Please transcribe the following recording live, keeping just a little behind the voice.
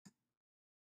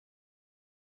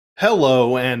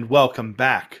Hello and welcome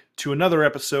back to another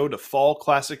episode of Fall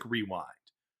Classic Rewind,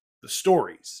 the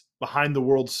stories behind the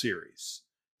World Series.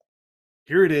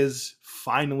 Here it is,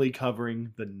 finally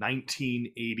covering the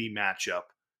 1980 matchup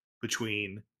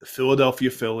between the Philadelphia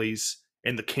Phillies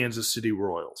and the Kansas City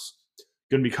Royals.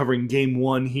 Going to be covering Game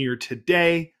 1 here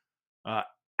today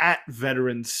at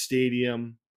Veterans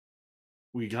Stadium.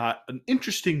 We got an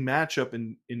interesting matchup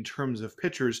in terms of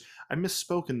pitchers. I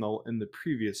misspoke in the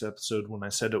previous episode when I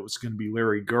said it was going to be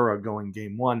Larry Gura going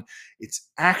Game 1. It's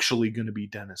actually going to be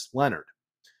Dennis Leonard.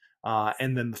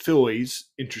 And then the Phillies,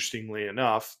 interestingly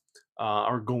enough,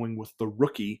 are going with the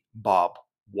rookie Bob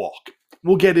Walk.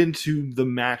 We'll get into the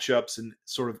matchups and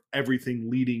sort of everything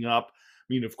leading up. I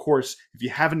mean, of course, if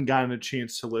you haven't gotten a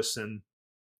chance to listen,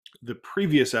 the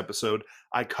previous episode,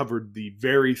 I covered the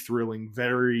very thrilling,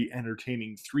 very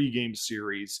entertaining 3-game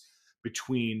series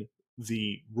between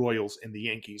the Royals and the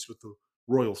Yankees, with the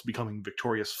Royals becoming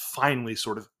victorious, finally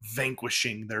sort of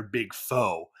vanquishing their big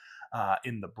foe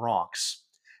in the Bronx.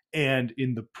 And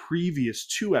in the previous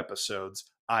 2 episodes,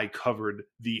 I covered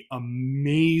the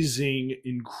amazing,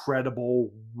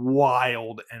 incredible,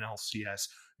 wild NLCS.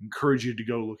 Encourage you to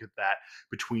go look at that,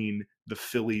 between the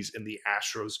Phillies and the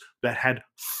Astros, that had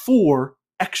 4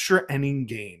 extra inning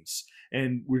games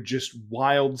and were just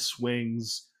wild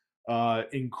swings,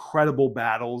 incredible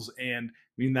battles. And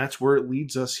I mean, that's where it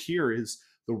leads us here. Is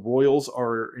the Royals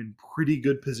are in pretty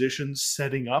good position,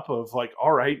 setting up of like,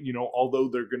 all right, although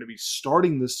they're going to be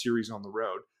starting this series on the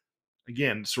road,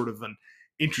 again, sort of an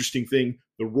interesting thing,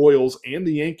 the Royals and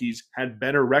the Yankees had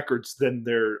better records than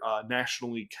their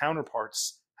National League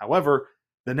counterparts. However,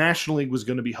 the National League was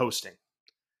going to be hosting.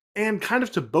 And kind of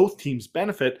to both teams'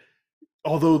 benefit,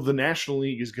 although the National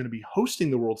League is going to be hosting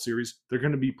the World Series, they're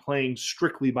going to be playing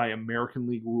strictly by American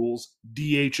League rules,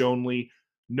 DH only,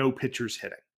 no pitchers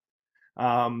hitting.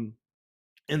 And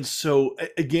so,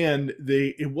 again,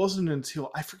 it wasn't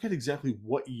until, I forget exactly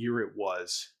what year it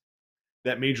was,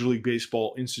 that Major League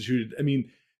Baseball instituted. I mean,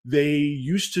 they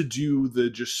used to do the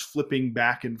just flipping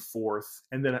back and forth,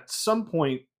 and then at some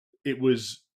point it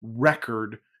was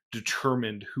record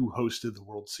determined who hosted the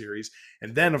World Series.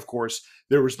 And then, of course,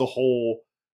 there was the whole,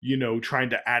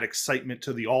 trying to add excitement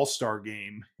to the All-Star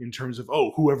game in terms of,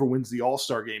 whoever wins the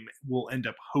All-Star game will end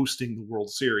up hosting the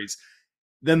World Series.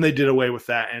 Then they did away with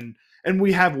that, and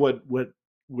we have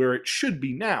where it should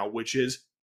be now, which is,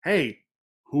 hey,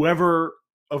 whoever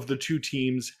of the 2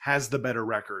 teams has the better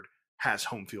record has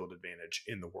home field advantage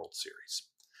in the World Series.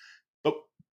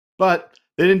 But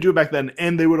they didn't do it back then,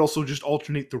 and they would also just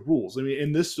alternate the rules. I mean,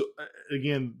 in this,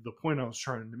 again, the point I was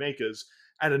trying to make is,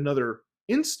 at another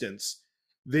instance,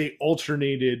 they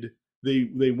alternated,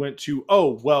 they went to,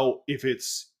 if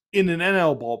it's in an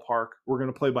NL ballpark, we're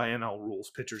going to play by NL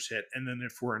rules, pitchers hit, and then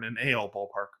if we're in an AL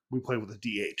ballpark, we play with a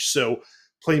DH. So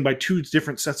playing by 2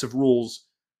 different sets of rules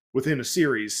within a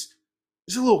series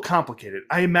is a little complicated.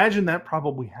 I imagine that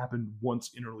probably happened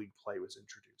once interleague play was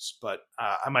introduced, but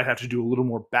I might have to do a little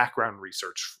more background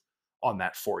research on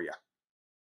that for you.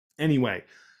 Anyway,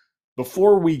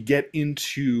 before we get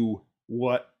into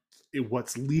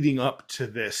what's leading up to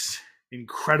this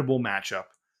incredible matchup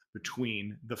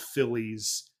between the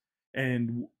Phillies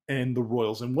and the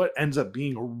Royals, and what ends up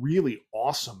being a really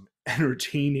awesome,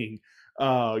 entertaining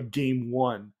Game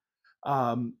 1,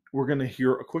 we're going to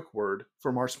hear a quick word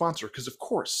from our sponsor, because of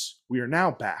course we are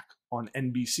now back on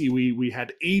NBC. We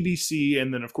had ABC,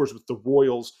 and then of course with the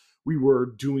Royals we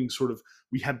were doing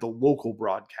we had the local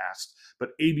broadcast, but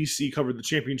ABC covered the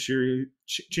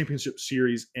championship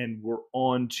series, and we're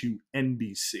on to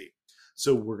NBC.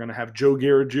 So we're going to have Joe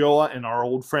Garagiola and our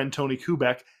old friend Tony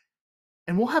Kubek,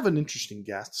 and we'll have an interesting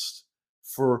guest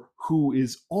for who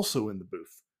is also in the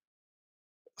booth.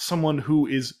 Someone who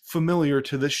is familiar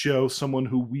to this show, someone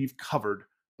who we've covered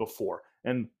before.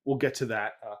 And we'll get to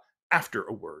that after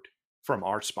a word from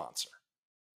our sponsor.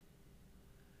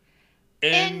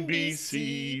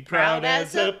 NBC, proud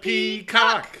as a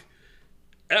peacock.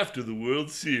 After the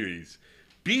World Series,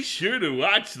 be sure to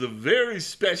watch the very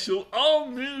special,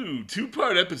 all-new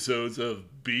 2-part episodes of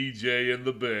BJ and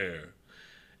the Bear.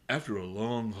 After a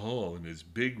long haul in his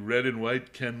big red and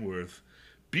white Kenworth,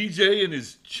 BJ and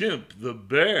his chimp, the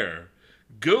bear,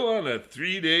 go on a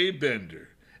 3-day bender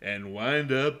and wind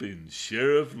up in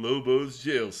Sheriff Lobo's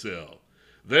jail cell.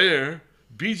 There,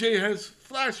 BJ has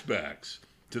flashbacks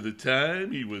to the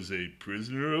time he was a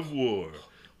prisoner of war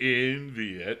in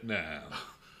Vietnam.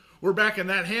 We're back in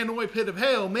that Hanoi pit of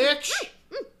hell, Mitch.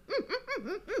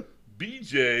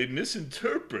 BJ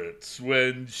misinterprets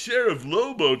when Sheriff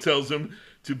Lobo tells him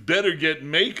to better get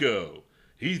Mako.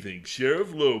 He thinks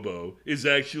Sheriff Lobo is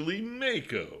actually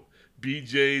Mako.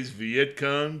 BJ's Viet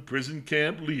Cong prison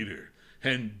camp leader,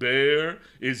 and Bear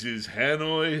is his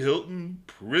Hanoi Hilton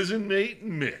prison mate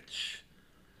Mitch.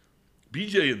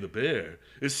 BJ and the Bear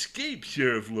escape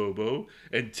Sheriff Lobo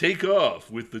and take off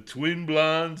with the twin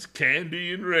blondes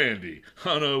Candy and Randy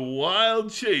on a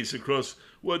wild chase across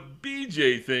what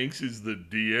BJ thinks is the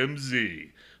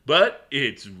DMZ. But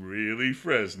it's really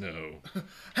Fresno.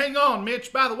 Hang on,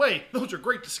 Mitch. By the way, those are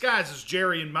great disguises,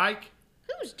 Jerry and Mike.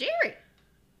 Who's Jerry?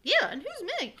 Yeah, and who's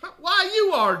me? Why,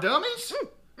 you are, dummies.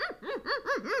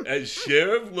 As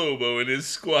Sheriff Lobo and his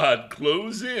squad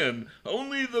close in,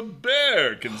 only the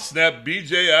Bear can snap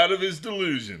BJ out of his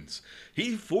delusions.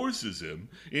 He forces him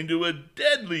into a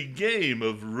deadly game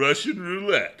of Russian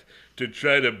roulette to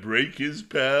try to break his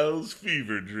pal's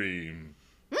fever dream.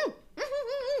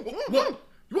 What?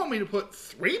 You want me to put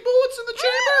 3 bullets in the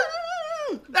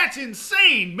chamber? That's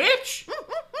insane, Mitch.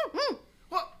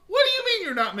 What do you mean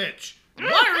you're not Mitch?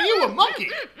 Why are you a monkey?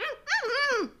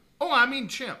 Oh, I mean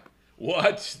chimp.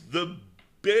 Watch The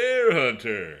Bear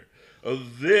Hunter, a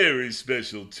very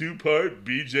special 2-part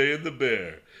BJ and the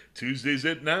Bear, Tuesdays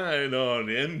at 9 on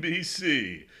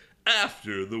NBC,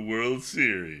 after the World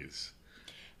Series.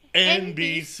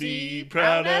 NBC,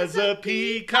 proud as a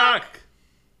peacock.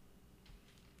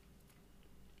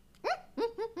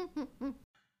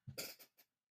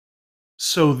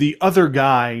 So the other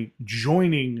guy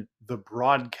joining the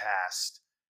broadcast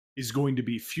is going to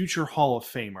be future Hall of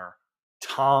Famer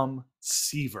Tom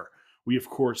Seaver. We, of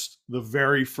course, the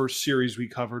very first series we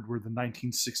covered were the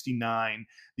 1969,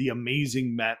 the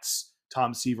amazing Mets.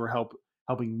 Tom Seaver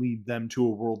helping lead them to a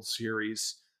World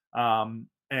Series.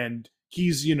 And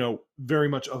he's, very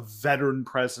much a veteran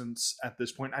presence at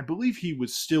this point. I believe he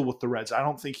was still with the Reds. I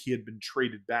don't think he had been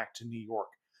traded back to New York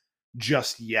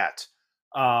just yet.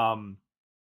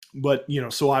 But,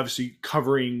 so obviously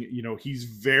covering, he's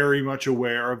very much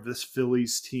aware of this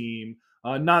Phillies team,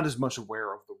 not as much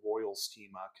aware of the Royals team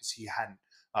because he hadn't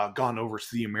gone over to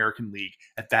the American League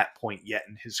at that point yet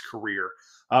in his career,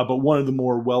 but one of the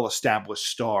more well-established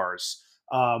stars.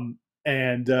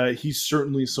 And he's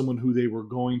certainly someone who they were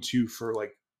going to for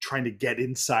like trying to get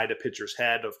inside a pitcher's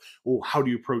head of, how do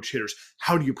you approach hitters?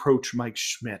 How do you approach Mike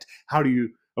Schmidt? How do you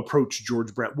approach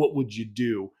George Brett? What would you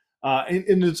do?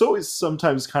 And it's always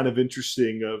sometimes kind of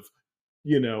interesting of,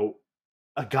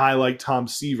 a guy like Tom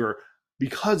Seaver,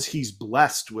 because he's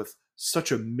blessed with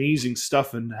such amazing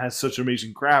stuff and has such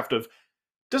amazing craft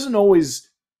doesn't always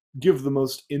give the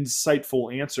most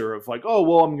insightful answer of like, oh,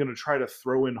 well, I'm going to try to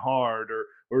throw in hard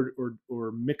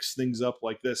or mix things up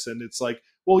like this. And it's like,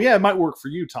 well, yeah, it might work for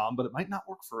you, Tom, but it might not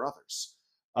work for others.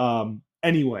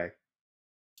 Anyway,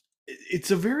 it's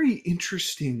a very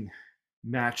interesting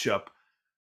matchup.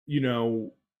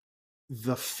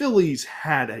 The Phillies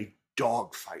had a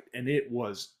dogfight, and it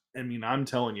was, I'm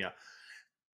telling you,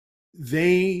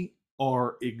 they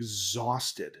are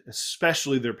exhausted,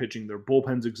 especially their pitching. Their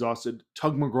bullpen's exhausted.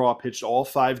 Tug McGraw pitched all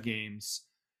 5 games.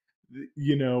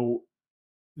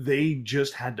 They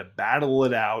just had to battle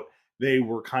it out. They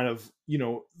were kind of,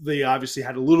 they obviously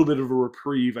had a little bit of a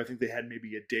reprieve. I think they had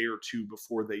maybe a day or two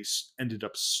before they ended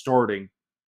up starting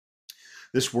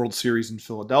this World Series in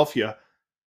Philadelphia.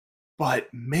 But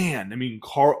man,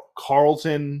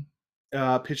 Carlton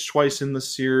pitched twice in the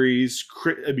series.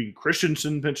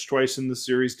 Christensen pitched twice in the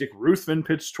series. Dick Ruthven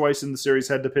pitched twice in the series,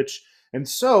 had to pitch. And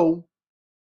so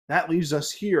that leaves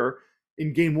us here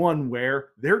in game 1 where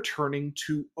they're turning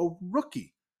to a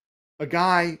rookie, a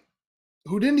guy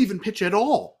who didn't even pitch at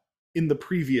all in the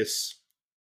previous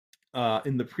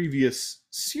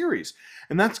series.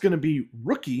 And that's going to be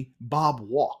rookie Bob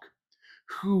Walk,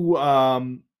 who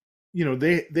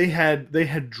they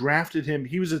had drafted him.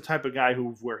 He was the type of guy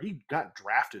where he got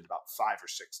drafted about 5 or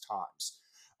 6 times,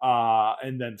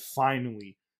 and then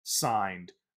finally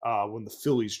signed when the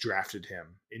Phillies drafted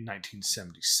him in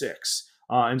 1976.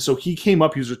 And so he came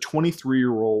up. He was a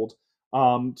 23-year-old,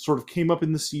 sort of came up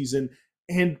in the season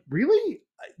and really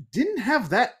didn't have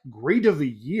that great of a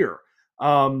year.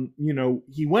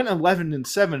 He went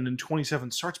 11-7 in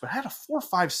 27 starts, but had a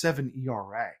 4.57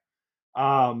 ERA.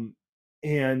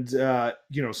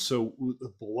 So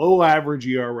below average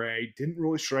ERA, didn't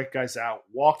really strike guys out,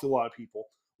 walked a lot of people.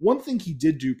 One thing he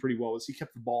did do pretty well is he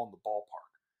kept the ball in the ballpark.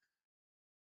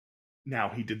 Now,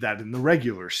 he did that in the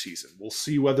regular season. We'll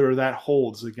see whether that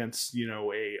holds against,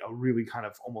 a really kind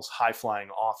of almost high-flying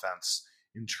offense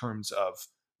in terms of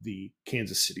the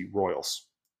Kansas City Royals.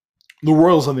 The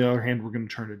Royals, on the other hand, we're going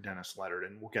to turn to Dennis Leonard,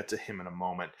 and we'll get to him in a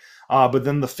moment. But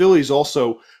then the Phillies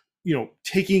also,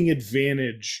 taking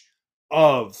advantage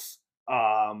of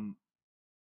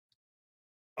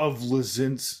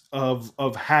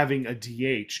of having a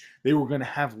DH. They were going to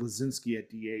have Lizinski at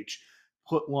DH,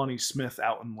 put Lonnie Smith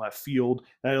out in left field.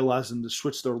 That allows them to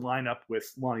switch their lineup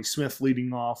with Lonnie Smith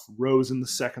leading off, Rose in the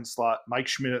second slot, Mike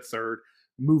Schmidt at third,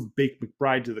 move Bake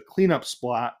McBride to the cleanup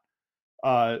spot,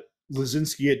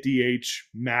 Lizinski at DH,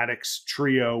 Maddox,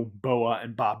 Trio, Boa,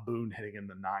 and Bob Boone hitting in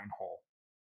the 9-hole.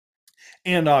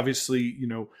 And obviously,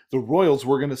 the Royals,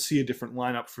 we're going to see a different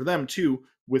lineup for them too,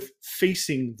 with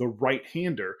facing the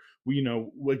right-hander.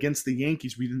 Against the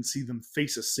Yankees, we didn't see them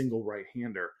face a single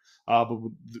right-hander. But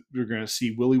we're going to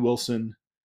see Willie Wilson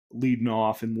leading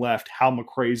off in left. Hal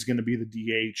McRae is going to be the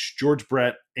DH. George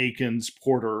Brett, Akins,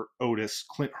 Porter, Otis,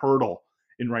 Clint Hurdle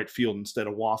in right field instead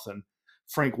of Wathan.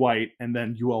 Frank White, and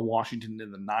then UL Washington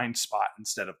in the 9 spot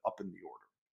instead of up in the order.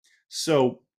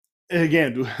 So,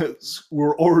 again,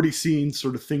 we're already seeing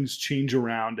sort of things change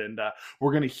around, and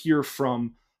we're going to hear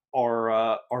from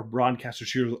our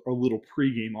broadcasters here a little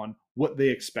pregame on what they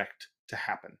expect to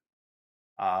happen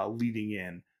leading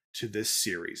in to this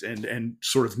series, and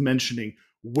sort of mentioning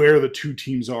where the two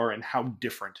teams are and how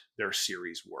different their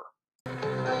series were.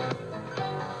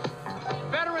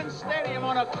 Stadium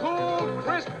on a cool,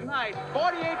 crisp night.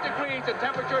 48 degrees the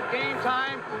temperature at game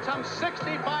time. Some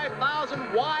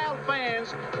 65,000 wild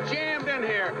fans jammed in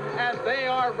here, and they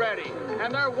are ready.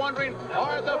 And they're wondering,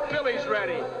 are the Phillies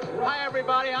ready? Hi,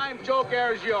 everybody. I'm Joe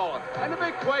Garagiola. And the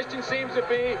big question seems to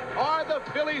be, are the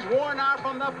Phillies worn out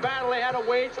from the battle they had to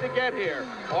wage to get here?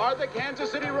 Are the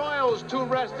Kansas City Royals too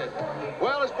rested?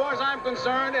 Well, as far as I'm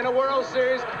concerned, in a World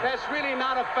Series, that's really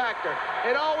not a factor.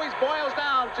 It always boils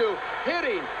down to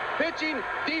hitting, pitching,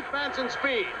 defense, and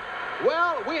speed.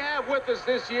 Well, we have with us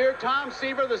this year Tom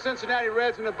Seaver, the Cincinnati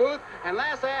Reds, in the booth. And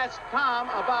last I asked Tom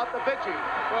about the pitching.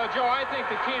 Well, Joe, I think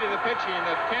the key to the pitching,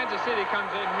 that Kansas City comes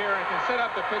in here and can set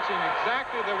up the pitching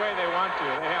exactly the way they want to.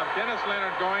 They have Dennis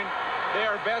Leonard going,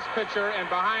 their best pitcher, and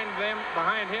behind him,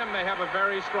 they have a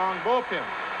very strong bullpen.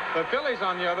 The Phillies,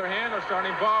 on the other hand, are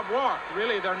starting Bob Walk,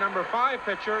 really their number 5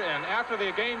 pitcher, and after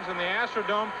the games in the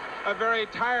Astrodome, a very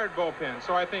tired bullpen.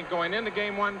 So I think going into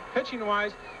game 1,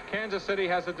 pitching-wise, Kansas City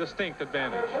has a distinct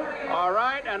advantage. All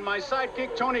right, and my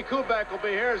sidekick, Tony Kubek, will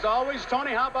be here as always.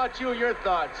 Tony, how about you? Your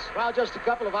thoughts? Well, just a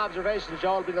couple of observations,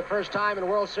 Joe. It'll be the first time in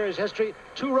World Series history,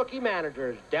 2 rookie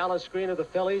managers, Dallas Green of the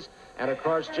Phillies and, of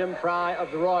course, Jim Fry of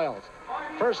the Royals.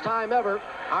 First time ever,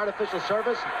 artificial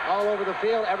service all over the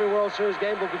field. Every World Series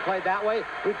game will be played that way.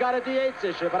 We've got a DH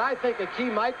this year, but I think the key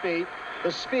might be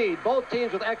the speed. Both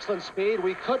teams with excellent speed.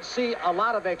 We could see a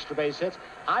lot of extra base hits.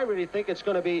 I really think it's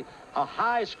going to be a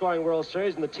high-scoring World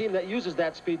Series, and the team that uses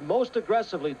that speed most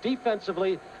aggressively,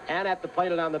 defensively, and at the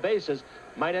plate and on the bases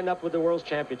might end up with the World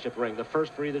Championship ring, the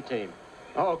first for either team.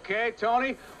 Okay,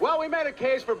 Tony. Well, we made a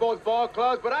case for both ball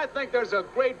clubs, but I think there's a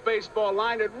great baseball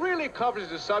line that really covers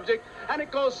the subject, and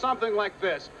it goes something like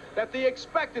this, that the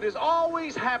expected is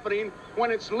always happening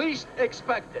when it's least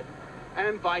expected,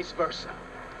 and vice versa.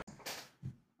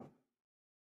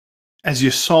 As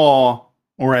you saw,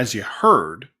 or as you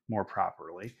heard more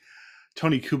properly,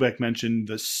 Tony Kubek mentioned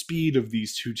the speed of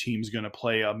these two teams going to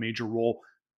play a major role.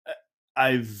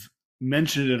 I've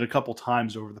mentioned it a couple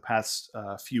times over the past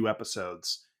few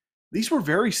episodes. These were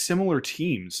very similar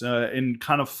teams and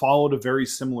kind of followed a very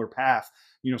similar path,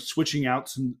 switching out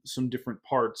some different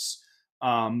parts.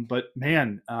 But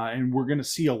man, and we're going to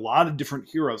see a lot of different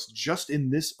heroes just in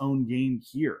this own game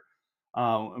here.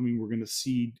 We're going to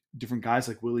see different guys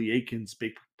like Willie Akins,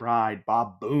 Bake McBride,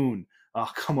 Bob Boone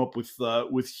come up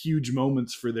with huge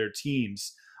moments for their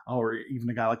teams, or even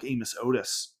a guy like Amos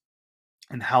Otis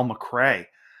and Hal McRae.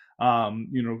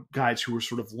 Guys who were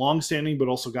sort of long-standing, but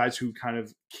also guys who kind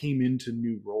of came into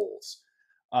new roles.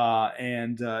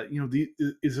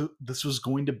 This was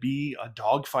going to be a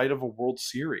dogfight of a World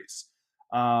Series.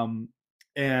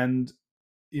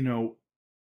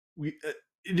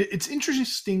 It's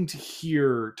interesting to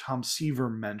hear Tom Seaver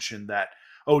mention that,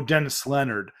 Dennis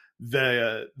Leonard,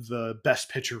 the best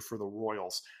pitcher for the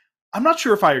Royals. I'm not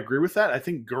sure if I agree with that. I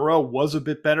think Gurra was a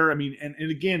bit better.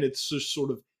 And again, it's just sort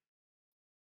of,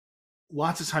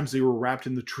 lots of times they were wrapped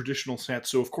in the traditional stats.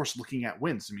 So, of course, looking at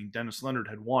wins, Dennis Leonard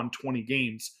had won 20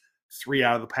 games, 3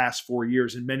 out of the past 4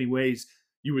 years. In many ways,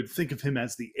 you would think of him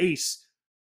as the ace.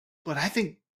 But I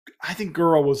think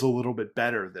Gurra was a little bit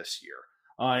better this year.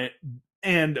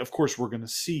 And, of course, we're going to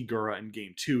see Gurra in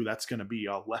Game 2. That's going to be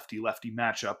a lefty-lefty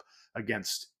matchup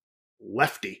against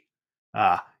lefty.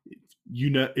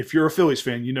 If you're a Phillies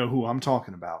fan, you know who I'm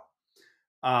talking about.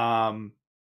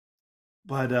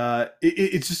 But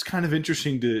it's just kind of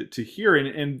interesting to hear.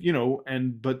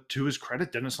 But to his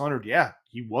credit, Dennis Leonard,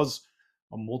 he was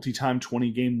a multi-time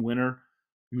 20-game winner.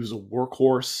 He was a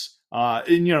workhorse.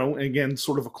 And again,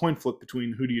 sort of a coin flip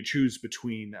between who do you choose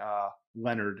between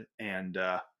Leonard and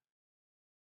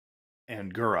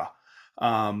Gura.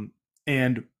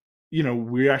 And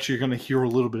we're actually going to hear a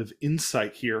little bit of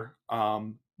insight here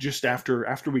just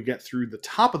after we get through the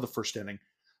top of the first inning.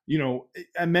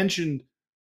 I mentioned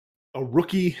a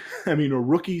rookie. I mean, a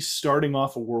rookie starting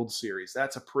off a World Series.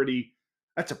 That's a pretty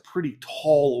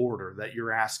tall order that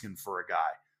you're asking for a guy.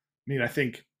 I mean, I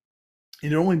think it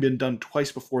had only been done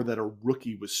twice before that a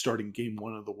rookie was starting game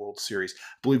one of the World Series.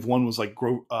 I believe one was like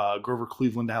Grover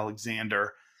Cleveland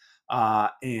Alexander,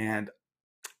 and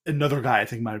another guy I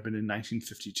think might have been in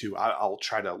 1952. I'll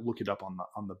try to look it up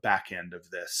on the back end of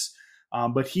this.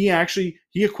 But he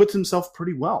acquits himself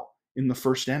pretty well in the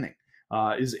first inning.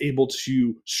 Is able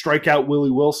to strike out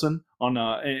Willie Wilson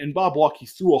and Bob Walke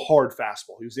threw a hard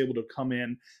fastball. He was able to come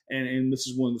in, and this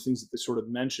is one of the things that they sort of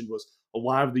mentioned was a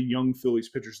lot of the young Phillies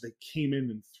pitchers, they came in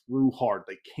and threw hard.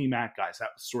 They came at guys.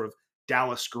 That was sort of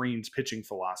Dallas Green's pitching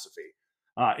philosophy.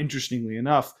 Interestingly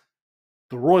enough,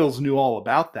 the Royals knew all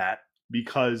about that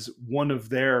because one of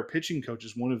their pitching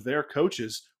coaches, one of their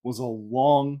coaches, was a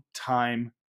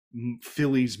long-time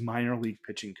Phillies minor league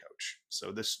pitching coach.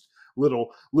 So this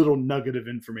little nugget of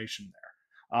information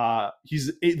there.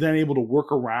 He's then able to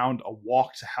work around a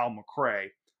walk to Hal McRae.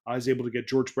 He's able to get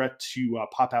George Brett to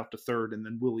pop out to third, and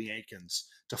then Willie Aikens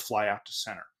to fly out to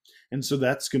center. And so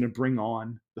that's going to bring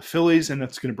on the Phillies, and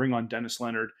that's going to bring on Dennis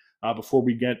Leonard. Before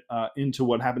we get into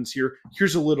what happens here,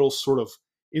 here's a little sort of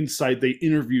insight. They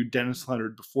interviewed Dennis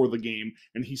Leonard before the game,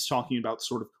 and he's talking about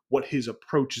sort of what his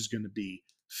approach is going to be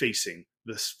facing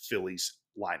this Phillies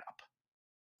lineup.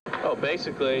 Well,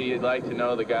 basically, you'd like to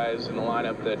know the guys in the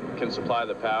lineup that can supply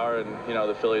the power, and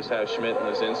the Phillies have Schmidt and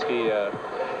Lazinski.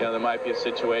 There might be a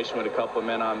situation with a couple of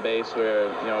men on base where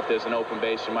if there's an open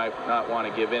base, you might not want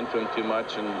to give in to them too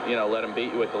much and let them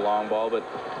beat you with the long ball. But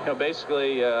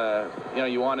basically,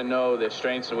 you want to know their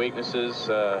strengths and weaknesses.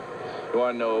 You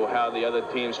want to know how the other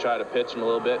teams try to pitch them a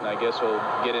little bit, and I guess we'll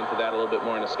get into that a little bit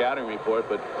more in the scouting report.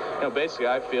 But basically,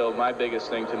 I feel my biggest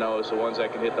thing to know is the ones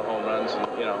that can hit the home runs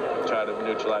and try to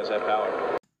neutralize that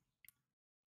power.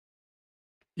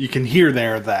 You can hear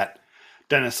there that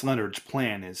Dennis Leonard's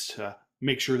plan is to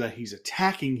make sure that he's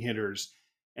attacking hitters,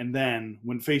 and then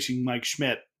when facing Mike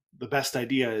Schmidt, the best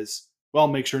idea is, well,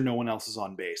 make sure no one else is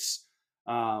on base.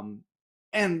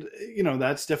 And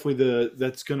that's definitely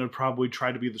that's going to probably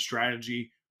try to be the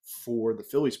strategy for the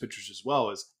Phillies pitchers as well.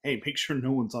 Is, hey, make sure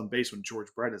no one's on base when George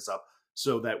Brett is up,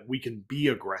 so that we can be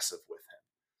aggressive with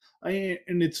him.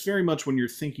 And it's very much when you're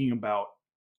thinking about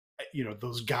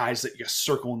those guys that you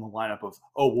circle in the lineup of,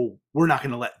 oh well, we're not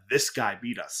going to let this guy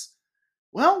beat us.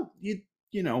 Well,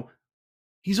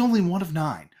 he's only one of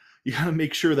 9. You got to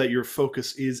make sure that your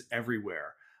focus is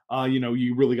everywhere.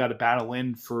 You really got to battle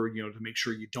in for, to make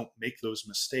sure you don't make those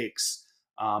mistakes.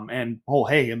 And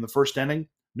in the first inning,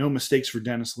 no mistakes for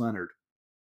Dennis Leonard.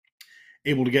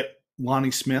 Able to get Lonnie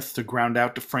Smith to ground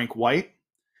out to Frank White.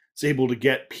 It's able to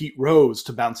get Pete Rose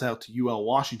to bounce out to UL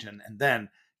Washington, and then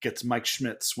gets Mike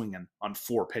Schmidt swinging on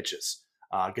 4 pitches.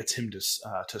 Gets him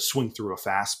to swing through a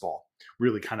fastball.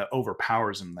 Really kind of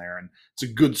overpowers him there, and it's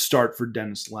a good start for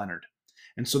Dennis Leonard.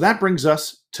 And so that brings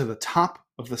us to the top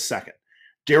of the second.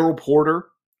 Darryl Porter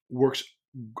works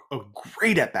a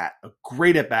great at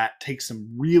bat, takes some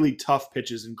really tough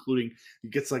pitches, including he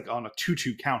gets like on a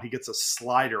 2-2 count, he gets a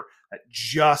slider that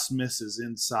just misses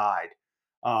inside.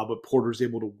 But Porter's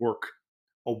able to work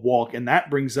a walk, and that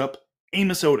brings up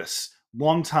Amos Otis,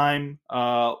 longtime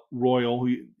Royal.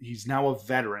 He's now a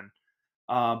veteran.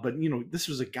 But this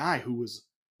was a guy who was,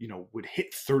 would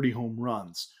hit 30 home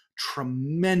runs.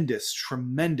 Tremendous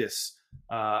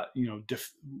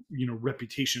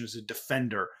reputation as a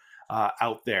defender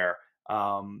out there.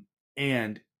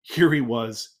 And here he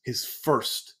was, his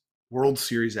first World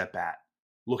Series at bat,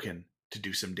 looking to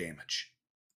do some damage.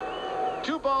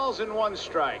 2 balls and 1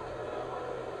 strike.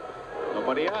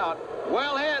 Nobody out.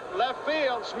 Well hit, left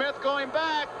field. Smith going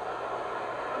back.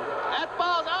 That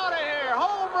ball's out of here.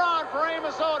 Home run for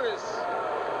Amos Otis.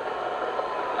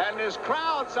 And his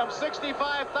crowd, some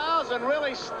 65,000,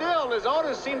 really stilled as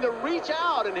Otis seemed to reach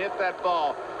out and hit that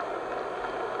ball.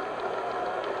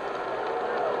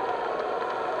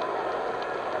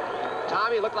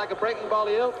 Tommy, looked like a breaking ball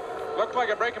to you? Looked like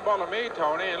a breaking ball to me,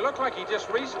 Tony. It looked like he just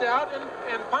reached out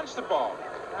and punched the ball.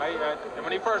 And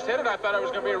when he first hit it, I thought it was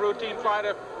going to be a routine fly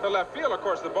to the left field. Of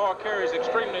course, the ball carries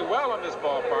extremely well in this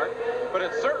ballpark, but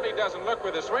it certainly doesn't look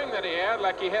with the swing that he had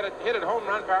like he hit it home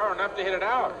run power enough to hit it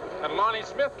out. And Lonnie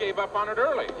Smith gave up on it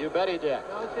early. You bet he did.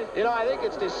 I think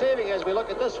it's deceiving as we look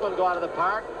at this one go out of the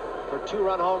park for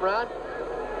 2-run home run.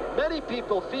 Many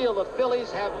people feel the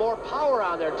Phillies have more power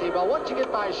on their team. But once you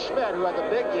get by Schmidt, who had the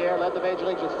big year, led the major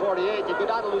leagues with 48, you go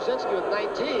down to Luzinski with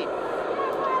 19.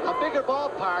 A bigger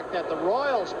ballpark that the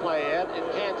Royals play in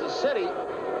Kansas City,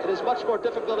 it is much more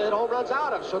difficult to hit home runs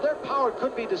out of. So their power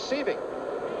could be deceiving,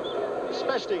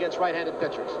 especially against right-handed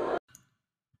pitchers.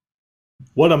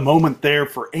 What a moment there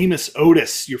for Amos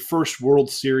Otis, your first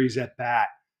World Series at bat,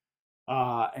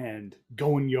 and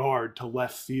going yard to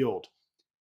left field.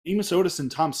 Amos Otis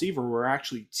and Tom Seaver were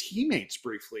actually teammates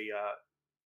briefly.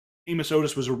 Amos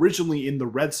Otis was originally in the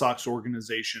Red Sox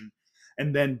organization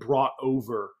and then brought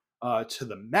over to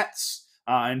the Mets.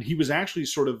 And he was actually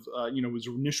sort of, was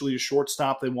initially a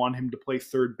shortstop. They wanted him to play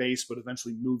third base, but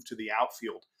eventually moved to the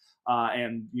outfield.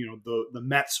 The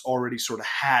Mets already sort of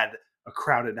had a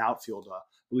crowded outfield. I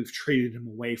believe traded him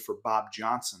away for Bob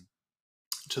Johnson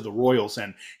to the Royals,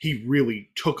 and he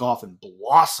really took off and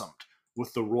blossomed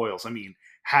with the Royals. I mean,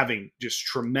 having just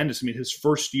tremendous. I mean, his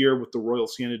first year with the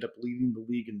Royals, he ended up leading the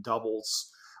league in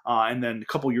doubles. And then a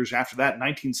couple years after that,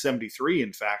 1973,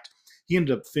 in fact, he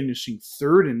ended up finishing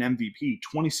third in MVP,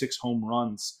 26 home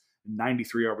runs,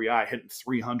 93 RBI, hitting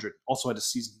 300. Also had a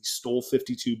season he stole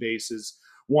 52 bases,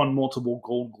 won multiple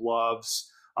Gold Gloves,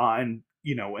 and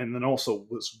then also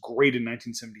was great in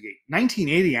 1978.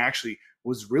 1980 actually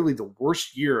was really the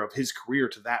worst year of his career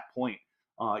to that point.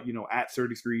 At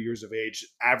 33 years of age,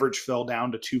 average fell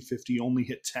down to 250, only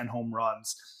hit 10 home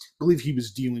runs. I believe he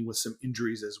was dealing with some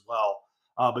injuries as well.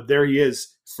 But there he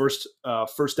is, first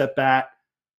at bat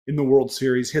in the World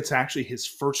Series, hits actually his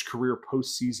first career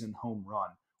postseason home run.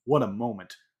 What a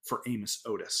moment for Amos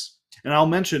Otis. And I'll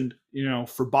mention,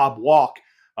 for Bob Walk,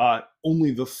 only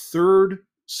the third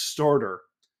starter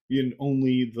in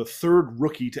only the third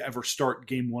rookie to ever start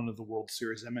Game 1 of the World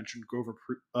Series. I mentioned Grover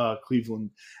Cleveland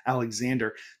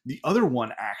Alexander. The other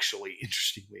one, actually,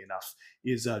 interestingly enough,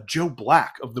 is Joe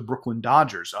Black of the Brooklyn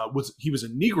Dodgers. He was a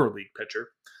Negro League pitcher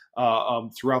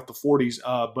throughout the 40s,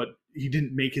 but he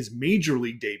didn't make his major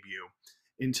league debut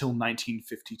until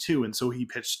 1952, and so he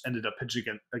ended up pitching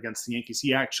against the Yankees.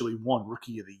 He actually won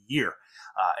Rookie of the Year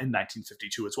in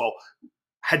 1952 as well.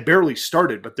 Had barely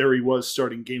started, but there he was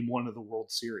starting Game 1 of the World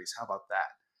Series. How about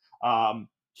that?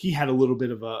 He had a little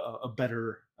bit of a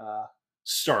better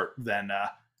start than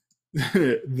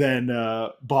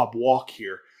Bob Walk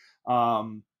here.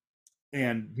 And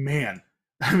man,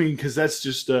 I mean, because that's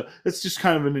just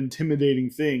kind of an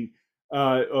intimidating thing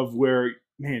of where,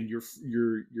 man, your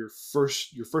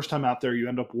first time out there, you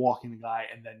end up walking the guy,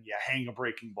 and then you hang a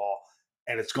breaking ball,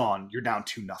 and it's gone. You're down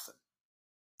 2-0.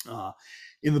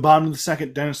 In the bottom of the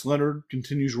second, Dennis Leonard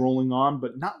continues rolling on,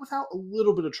 but not without a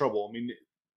little bit of trouble. I mean,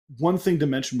 one thing to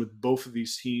mention with both of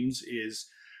these teams is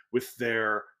with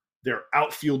their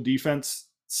outfield defense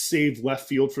saved left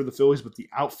field for the Phillies, but the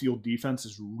outfield defense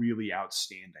is really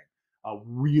outstanding.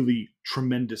 Really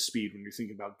tremendous speed when you're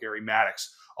thinking about Gary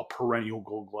Maddox, a perennial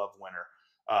Gold Glove winner.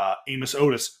 Amos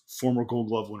Otis, former Gold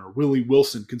Glove winner. Willie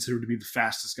Wilson, considered to be the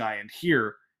fastest guy. And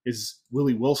here is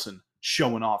Willie Wilson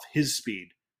showing off his speed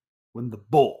when the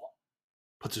Bull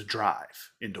puts a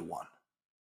drive into one.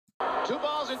 2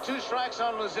 balls and 2 strikes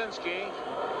on Luzinski.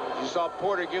 You saw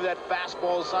Porter give that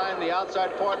fastball sign, the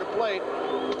outside part of the plate.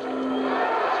 It's hit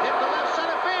to left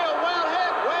center field. Well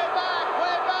hit. Way back.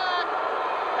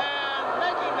 And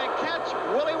making the catch,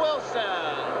 Willie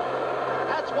Wilson.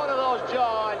 That's one of those,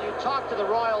 Joe, and you talk to the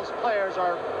Royals players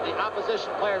or the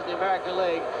opposition players in the American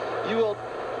League, you will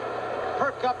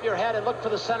perk up your head and look for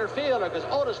the center fielder, because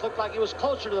Otis looked like he was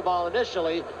closer to the ball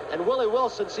initially, and Willie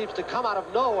Wilson seems to come out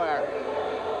of nowhere.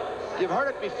 You've heard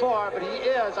it before, but he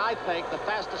is, I think, the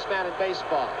fastest man in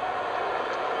baseball.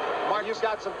 Mark, you've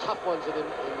got some tough ones in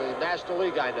the National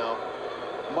League, I know.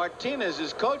 Martinez,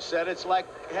 his coach said, it's like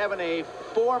having a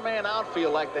 4-man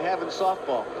outfield like they have in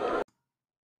softball.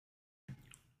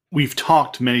 We've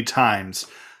talked many times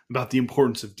about the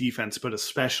importance of defense, but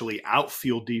especially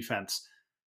outfield defense.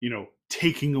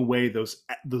 Taking away those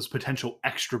potential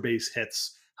extra base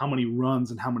hits, how many runs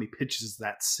and how many pitches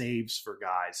that saves for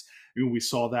guys. I mean, we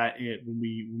saw that when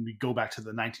we go back to the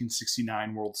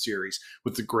 1969 World Series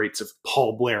with the greats of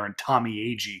Paul Blair and Tommy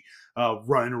Agee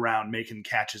running around making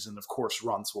catches, and of course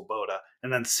Ron Swoboda.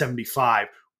 And then 75,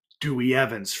 Dewey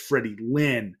Evans, Freddie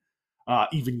Lynn,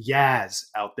 even Yaz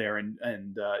out there,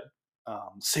 and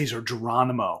Cesar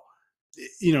Geronimo.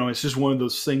 It's just one of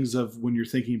those things of when you're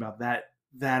thinking about that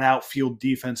outfield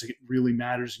defense, it really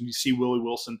matters. And you see Willie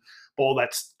Wilson, ball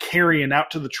that's carrying out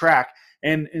to the track.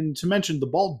 And to mention, the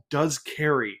ball does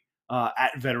carry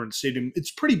at Veterans Stadium.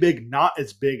 It's pretty big, not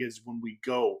as big as when we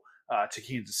go to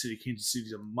Kansas City. Kansas City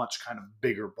is a much kind of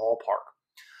bigger ballpark.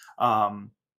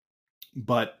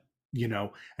 But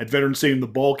at Veterans Stadium, the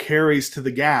ball carries to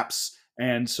the gaps,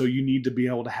 and so you need to be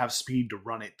able to have speed to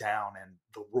run it down, and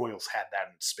the Royals had that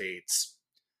in spades.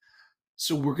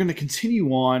 So we're going to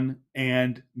continue on,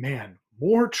 and man,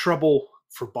 more trouble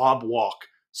for Bob Walk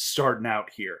starting out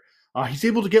here. He's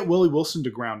able to get Willie Wilson to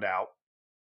ground out.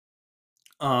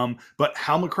 But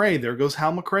Hal McRae, there goes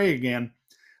Hal McRae again.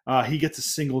 He gets a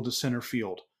single to center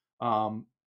field. And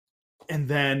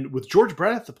then with George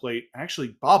Brett at the plate,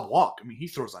 actually Bob Walk, he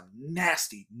throws a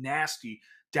nasty, nasty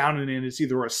down and in. It's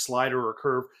either a slider or a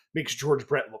curve, makes George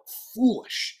Brett look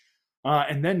foolish.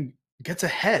 And then gets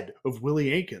ahead of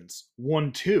Willie Aikens,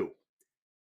 1-2.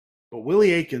 But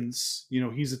Willie Aikens,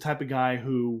 he's the type of guy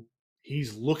who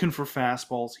he's looking for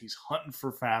fastballs, he's hunting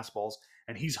for fastballs,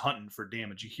 and he's hunting for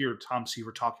damage. You hear Tom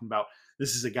Seaver talking about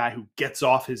this is a guy who gets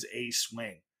off his A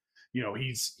swing.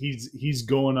 He's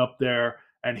going up there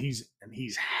and he's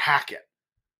hacking.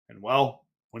 And well,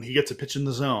 when he gets a pitch in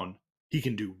the zone, he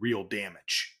can do real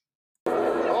damage.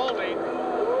 Holding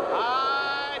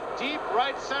high, deep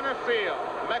right center field.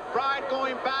 McBride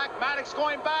going back, Maddox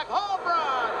going back, home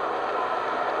run!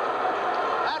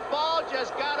 That ball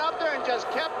just got up there and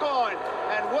just kept going.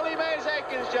 And Willie Mays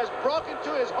Aikens just broke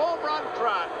into his home run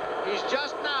trot. He's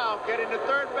just now getting to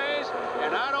third base,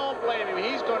 and I don't blame him.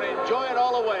 He's going to enjoy it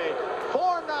all the way.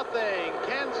 4-0,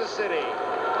 Kansas City.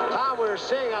 Tom, we were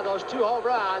seeing on those 2 home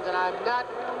runs, and I'm not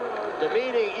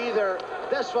demeaning either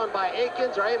this one by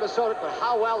Aikens or Amos Otis, but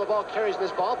how well the ball carries in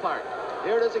this ballpark.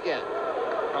 Here it is again.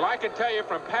 Well, I can tell you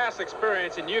from past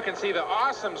experience, and you can see the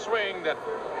awesome swing that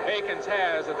Aikens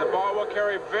has, that the ball will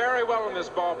carry very well in this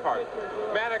ballpark.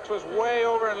 Maddox was way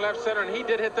over in left center, and he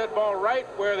did hit that ball right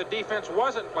where the defense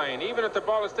wasn't playing. Even if the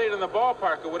ball had stayed in the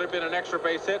ballpark, it would have been an extra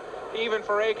base hit, even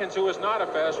for Aikens, who is not a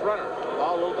fast runner.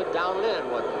 Ball a little bit down and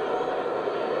in, wasn't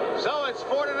it? So it's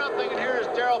 4-0, and here is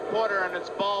Darrell Porter, and it's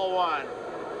ball 1.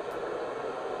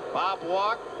 Bob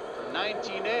Walk,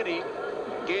 1980,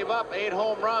 gave up 8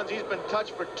 home runs. He's been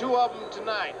touched for 2 of them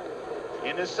tonight.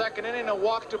 In the second inning, a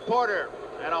walk to Porter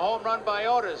and a home run by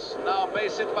Otis. Now a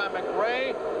base hit by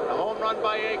McRae, a home run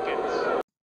by Aikens.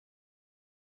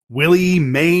 Willie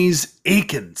Mays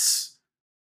Aikens.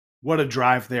 What a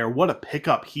drive there. What a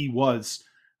pickup he was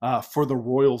for the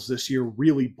Royals this year,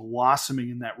 really blossoming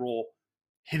in that role,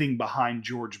 hitting behind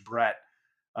George Brett,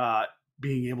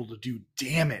 being able to do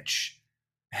damage.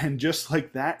 And just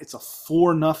like that, it's a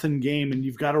 4-0 game, and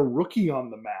you've got a rookie on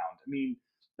the mound.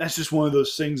 That's just one of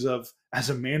those things of, as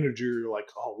a manager, you're like,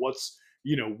 oh,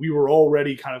 we were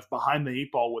already kind of behind the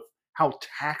 8 ball with how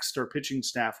taxed our pitching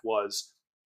staff was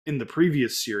in the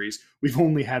previous series. We've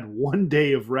only had 1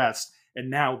 day of rest, and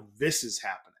now this is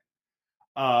happening.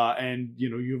 And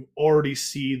you already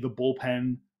see the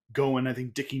bullpen going. I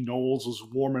think Dickie Knowles was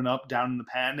warming up down in the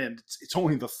pen, and it's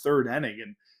only the 3rd inning.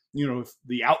 And if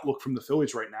the outlook from the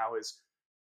Phillies right now is,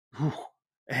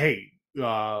 hey,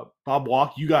 Bob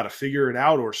Walk, you got to figure it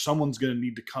out, or someone's going to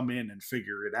need to come in and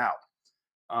figure it out.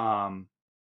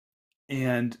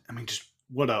 And just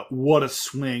what a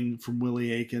swing from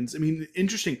Willie Aikens.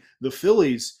 Interesting. The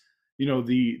Phillies,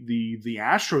 the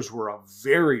Astros were a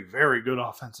very, very good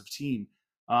offensive team,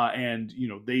 and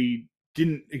they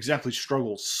didn't exactly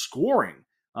struggle scoring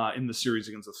in the series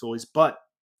against the Phillies, but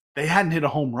they hadn't hit a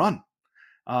home run.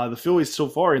 The Phillies so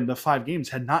far in the 5 games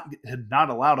had not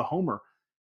allowed a homer,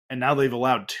 and now they've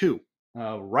allowed 2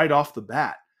 right off the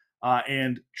bat.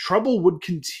 And trouble would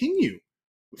continue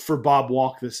for Bob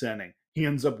Walk this inning. He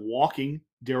ends up walking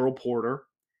Darrell Porter.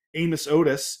 Amos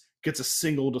Otis gets a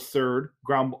single to third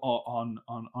ground on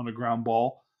a ground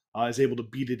ball, is able to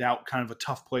beat it out. Kind of a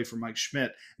tough play for Mike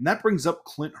Schmidt, and that brings up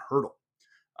Clint Hurdle.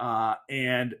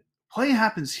 And play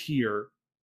happens here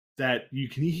that you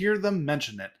can hear them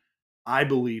mention it. I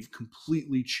believe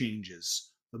completely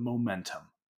changes the momentum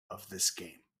of this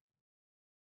game.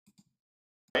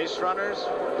 Base runners,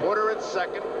 Porter at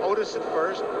second, Otis at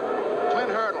first,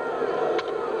 Clint Hurdle.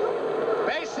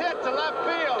 Base hit to left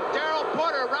field. Darrell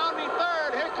Porter rounding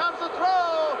third. Here comes the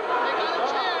throw. They got a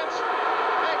chance.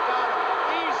 They got him.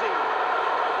 Easy.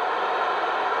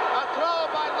 A throw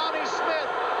by Lonnie Smith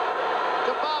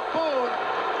to Bob Boone.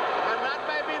 And that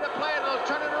may be the play that'll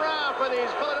turn it around for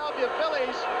these Philadelphia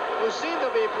Phillies, who seem to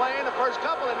be playing the first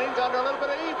couple innings under a little bit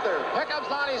of ether. Here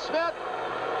comes Lonnie Smith.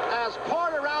 As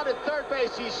Porter rounded third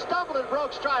base, he stumbled and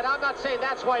broke stride. I'm not saying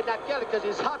that's why he did not get it, because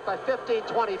he's hot by 15,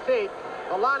 20 feet.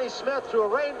 But Lonnie Smith threw a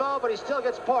rainbow, but he still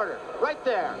gets Porter. Right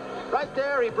there. Right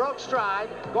there, he broke stride.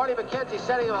 Gordy McKenzie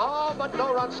sending him home, but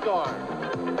no run scored.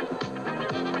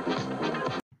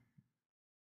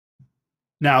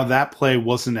 Now, that play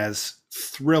wasn't as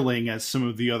thrilling as some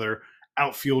of the other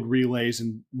outfield relays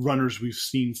and runners we've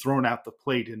seen thrown out the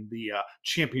plate in the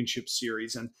championship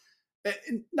series. And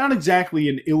not exactly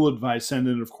an ill-advised send.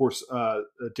 And of course,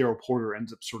 Daryl Porter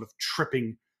ends up sort of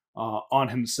tripping on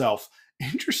himself.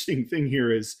 Interesting thing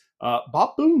here is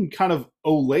Bob Boone kind of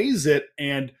olays it,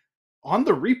 and on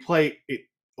the replay, it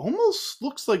almost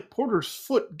looks like Porter's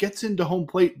foot gets into home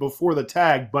plate before the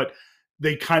tag, but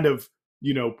they kind of,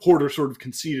 Porter sort of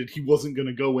conceded he wasn't going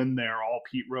to go in there all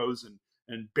Pete Rose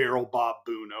and barrel Bob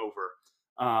Boone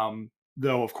over.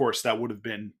 Though, of course, that would have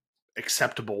been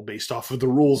acceptable based off of the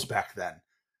rules back then.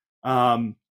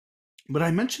 But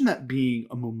I mentioned that being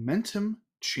a momentum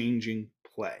changing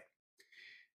play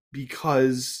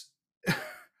because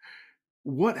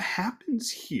what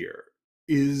happens here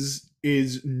is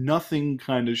nothing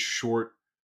kind of short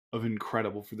of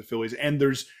incredible for the Phillies. And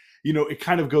there's, it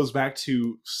kind of goes back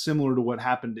to similar to what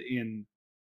happened in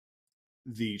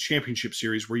the championship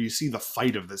series where you see the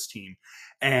fight of this team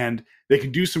and they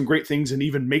can do some great things and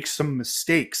even make some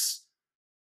mistakes,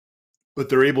 but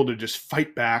they're able to just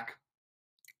fight back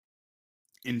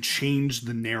and change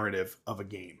the narrative of a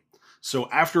game. So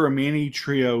after a Manny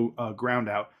Trio ground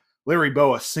out, Larry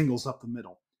Boa singles up the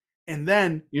middle. And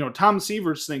then, Tom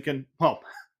Seaver's thinking, well,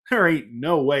 there ain't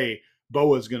no way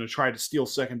Boa's going to try to steal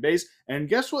second base. And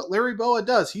guess what Larry Boa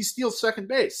does? He steals second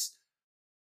base.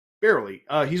 Barely.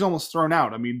 He's almost thrown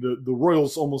out. I mean, the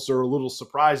Royals almost are a little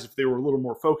surprised if they were a little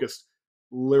more focused.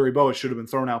 Larry Boa should have been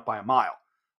thrown out by a mile.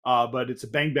 But it's a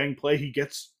bang-bang play. He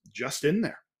gets just in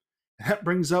there. That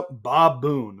brings up Bob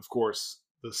Boone, of course,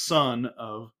 the son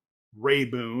of Ray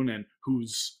Boone, and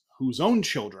whose own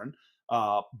children,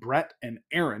 Brett and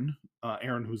Aaron,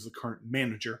 Aaron, who's the current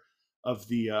manager of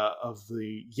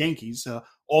the Yankees,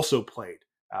 also played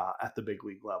at the big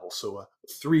league level. So a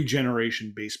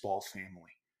 3-generation baseball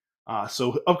family.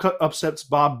 So upsets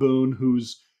Bob Boone,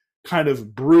 who's kind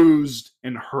of bruised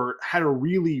and hurt, had a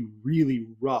really, really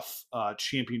rough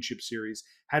championship series,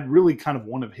 had really kind of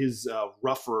one of his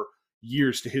rougher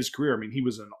years to his career. I mean, he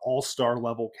was an all-star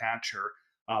level catcher,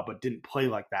 but didn't play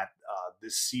like that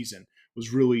this season.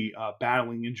 Was really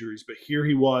battling injuries. But here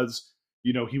he was,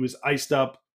 he was iced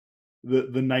up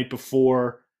the night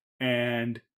before,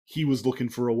 and he was looking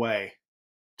for a way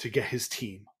to get his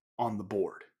team on the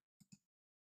board.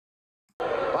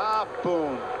 Bob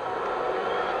Boone.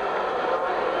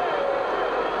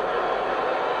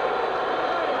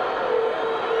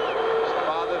 His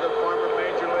father, the former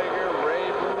major leaguer, Ray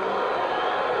Boone.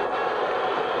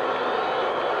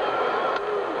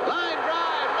 Line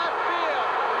drive, left field.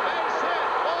 Base hit.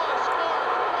 Ball scored.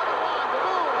 4-1.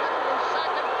 Boone headed for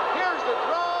second. Here's the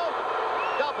throw.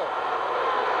 Double.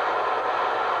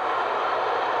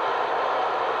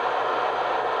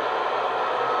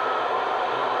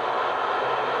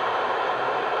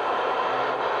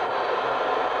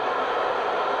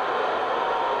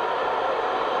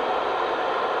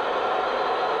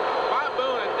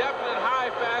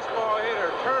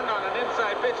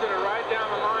 Pitcher to right down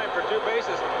the line for 2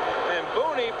 bases. And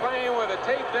Booney, playing with a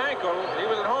taped ankle, he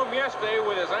was at home yesterday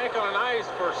with his ankle on ice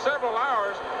for several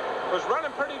hours, was running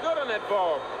pretty good on that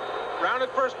ball. Rounded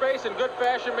first base in good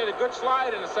fashion, made a good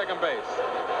slide into second base.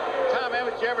 Tom,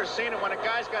 haven't you ever seen it when a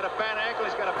guy's got a bad ankle,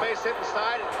 he's got a base hit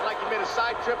inside, it's like he made a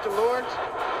side trip to Lourdes?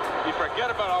 You forget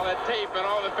about all that tape and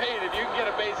all the pain. If you can get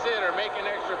a base hit or make an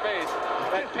extra base,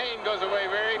 that pain goes away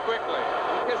very quickly.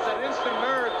 It's an instant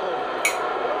miracle.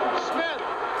 Smith,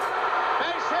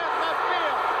 base hit, left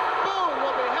field. Boone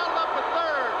will be held up at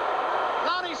third.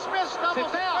 Lonnie Smith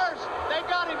stumbles at first. They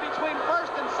got him between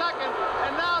first and second,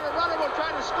 and now the runner will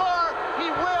try to score. He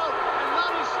will, and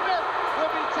Lonnie Smith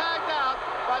will be tagged out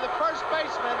by the first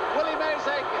baseman, Willie Mays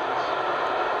Aikens.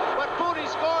 But Boone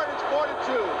scored. It's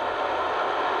 4-2.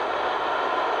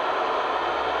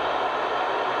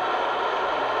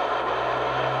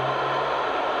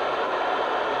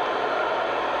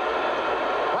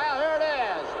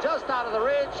 Out of the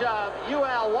ridge of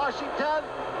UL Washington.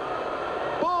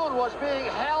 Boone was being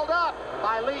held up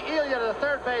by Lee Elia, the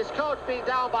third base coach, being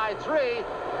down by 3.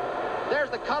 There's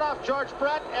the cutoff, George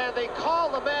Brett, and they call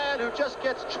the man who just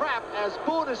gets trapped as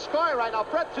Boone is scoring right now.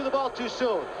 Brett threw the ball too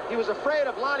soon. He was afraid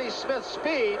of Lonnie Smith's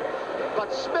speed,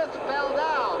 but Smith fell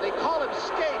down. They call him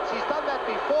skates. He's done that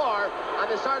before on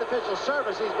this artificial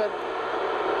surface. He's been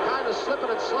kind of slipping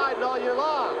and sliding all year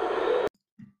long.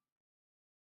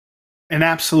 An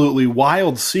absolutely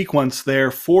wild sequence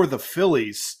there for the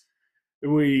Phillies.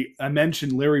 I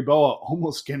mentioned Larry Boa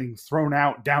almost getting thrown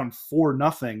out down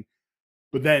 4-0,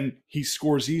 but then he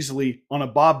scores easily on a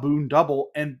Bob Boone double,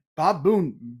 and Bob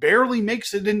Boone barely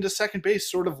makes it into second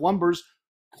base, sort of lumbers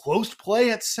close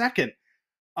play at second.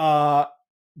 But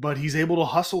but he's able to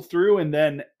hustle through. And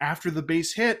then after the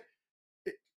base hit,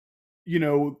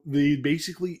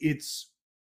 it's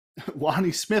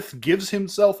Lonnie Smith gives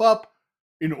himself up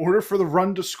in order for the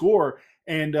run to score.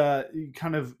 And you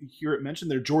kind of hear it mentioned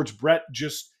there, George Brett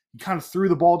just kind of threw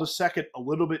the ball to second a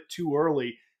little bit too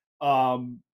early, or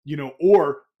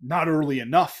not early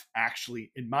enough,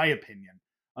 actually, in my opinion.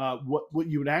 What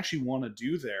you would actually want to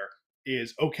do there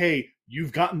is, okay,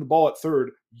 you've gotten the ball at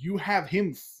third. You have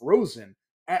him frozen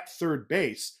at third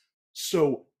base.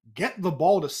 So get the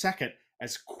ball to second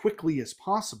as quickly as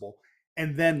possible,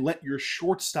 and then let your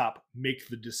shortstop make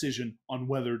the decision on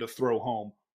whether to throw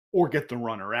home or get the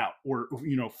runner out, or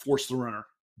force the runner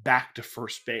back to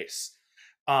first base.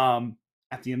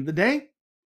 At the end of the day,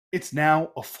 it's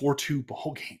now a 4-2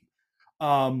 ball game.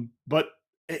 But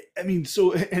I mean,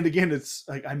 so, and again, it's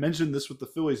like I mentioned this with the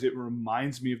Phillies. It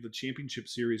reminds me of the championship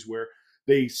series where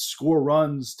they score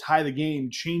runs, tie the game,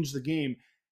 change the game,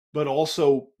 but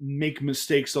also make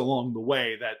mistakes along the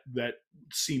way that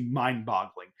seem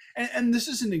mind-boggling. And this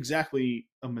isn't exactly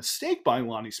a mistake by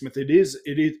Lonnie Smith.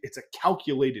 It's a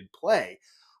calculated play,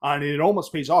 and it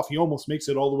almost pays off. He almost makes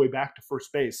it all the way back to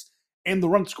first base, and the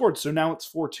run scored. So now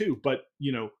it's 4-2. But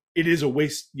it is a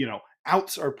waste.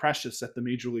 Outs are precious at the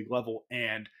major league level,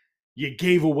 and you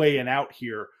gave away an out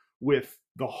here with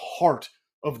the heart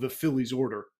of the Phillies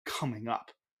order coming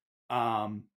up.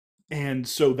 And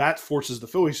so that forces the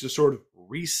Phillies to sort of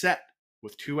reset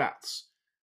with 2 outs.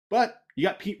 But you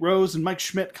got Pete Rose and Mike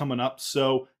Schmidt coming up,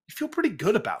 so you feel pretty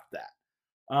good about that.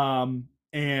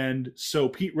 And so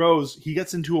Pete Rose, he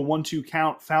gets into a 1-2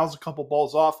 count, fouls a couple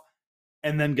balls off,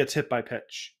 and then gets hit by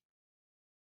pitch.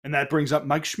 And that brings up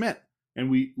Mike Schmidt. And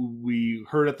we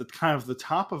heard at the kind of the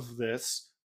top of this,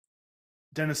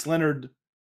 Dennis Leonard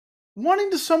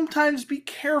wanting to sometimes be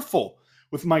careful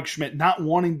with Mike Schmidt, not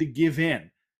wanting to give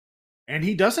in. And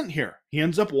he doesn't here. He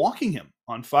ends up walking him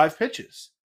on 5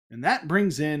 pitches. And that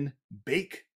brings in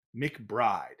Bake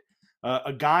McBride,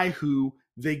 a guy who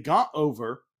they got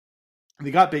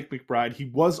Bake McBride. He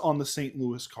was on the St.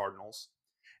 Louis Cardinals,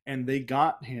 and they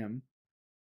got him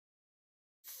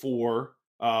for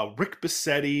Rick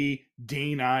Bassetti,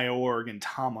 Dane Iorg, and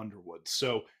Tom Underwood.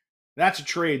 So that's a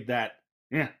trade that,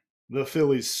 the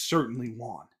Phillies certainly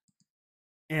won.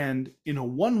 And in a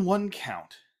 1-1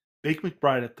 count, Bake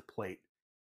McBride at the plate,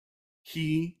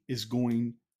 he is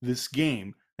going, this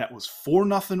game that was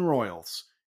 4-0 Royals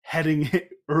heading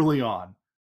early on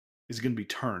is going to be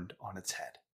turned on its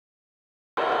head.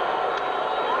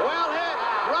 Well hit,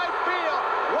 right field,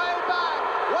 way back,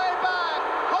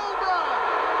 home run.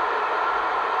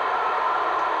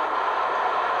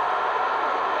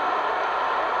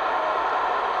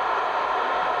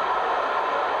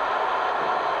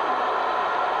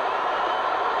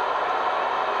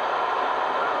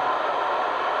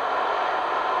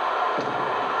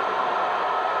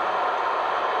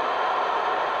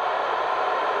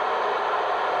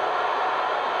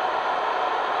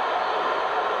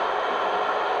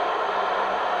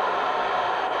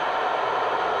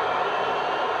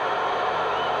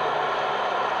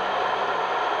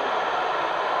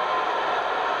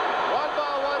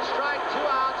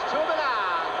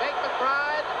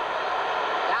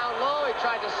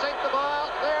 Tried to sink the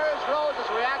ball. There's Rose's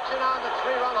reaction on the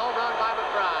 3-run home run by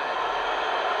McBride.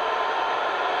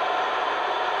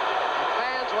 The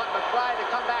fans want McBride to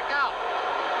come back out.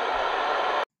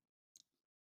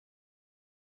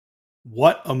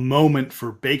 What a moment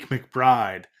for Bake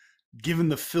McBride, giving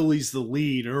the Phillies the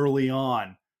lead early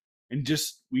on. And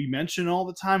just, we mention all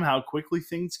the time how quickly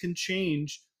things can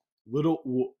change. A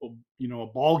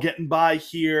ball getting by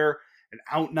here, an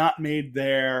out not made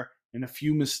there, and a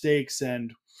few mistakes,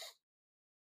 and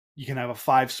you can have a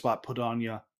 5-spot put on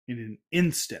you in an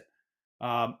instant.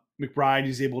 McBride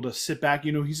is able to sit back.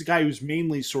 He's a guy who's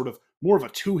mainly sort of more of a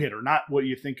 2-hitter, not what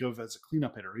you think of as a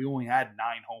cleanup hitter. He only had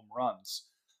 9 home runs,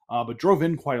 but drove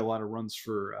in quite a lot of runs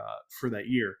for that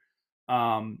year.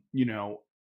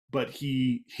 But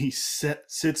he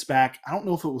sits back. I don't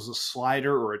know if it was a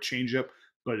slider or a changeup,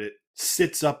 but it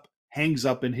sits up, hangs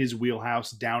up in his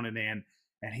wheelhouse, down and in,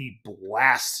 and he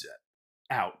blasts it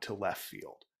out to left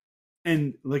field.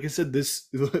 And like I said, this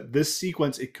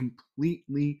sequence, it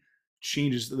completely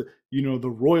changes. The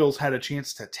Royals had a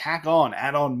chance to add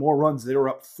on more runs. They were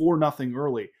up 4-0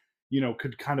 early,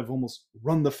 could kind of almost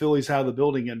run the Phillies out of the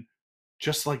building. And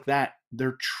just like that,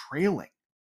 they're trailing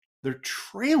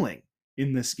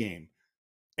in this game.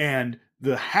 And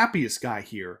the happiest guy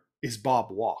here is Bob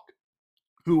Walk,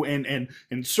 who, and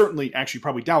certainly actually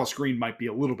probably Dallas Green might be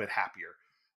a little bit happier.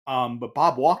 But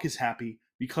Bob Walk is happy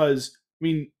because, I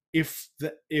mean, if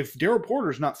Darryl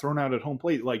Porter's not thrown out at home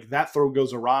plate, like that throw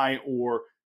goes awry, or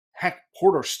heck,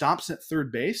 Porter stops at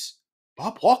third base,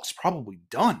 Bob Walk's probably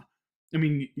done. I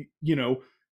mean,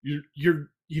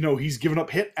 he's given up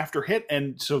hit after hit,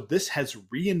 and so this has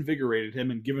reinvigorated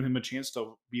him and given him a chance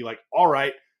to be like, all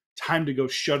right, time to go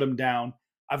shut him down.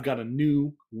 I've got a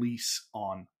new lease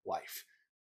on life.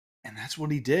 And that's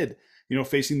what he did.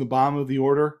 Facing the bottom of the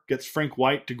order, gets Frank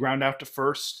White to ground out to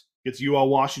first, gets UL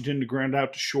Washington to ground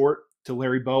out to short to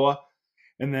Larry Boa,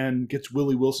 and then gets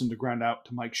Willie Wilson to ground out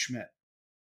to Mike Schmidt.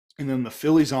 And then the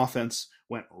Phillies offense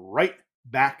went right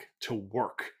back to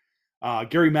work.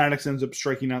 Gary Maddox ends up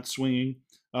striking out swinging,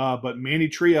 but Manny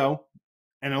Trio,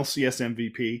 NLCS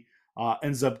MVP,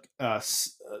 ends up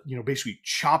basically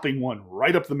chopping one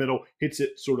right up the middle, hits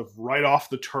it sort of right off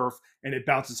the turf, and it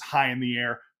bounces high in the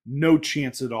air. No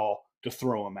chance at all to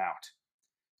throw him out.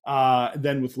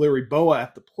 Then with Larry Boa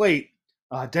at the plate,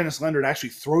 Dennis Leonard actually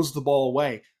throws the ball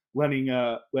away, letting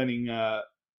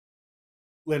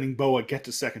Boa get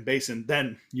to second base, and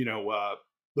then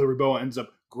Larry Boa ends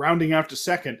up grounding out to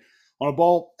second on a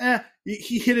ball.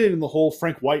 He hit it in the hole.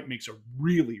 Frank White makes a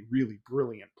really, really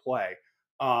brilliant play.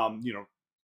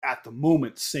 At the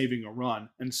moment, saving a run,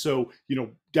 and so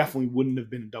definitely wouldn't have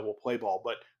been a double play ball.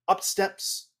 But up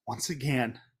steps once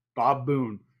again Bob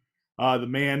Boone, the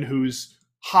man who's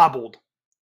hobbled,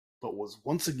 but was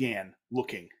once again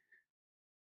looking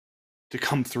to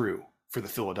come through for the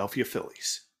Philadelphia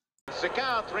Phillies. It's the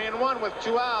count, 3-1 with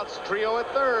 2 outs. Trio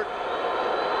at third.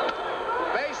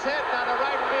 Base hit down the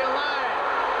right field line.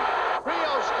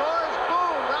 Trio scores.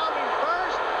 Boone rounding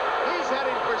first. He's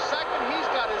heading for second. He's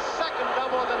got his second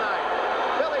double of the night.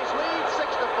 Phillies lead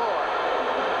 6-4.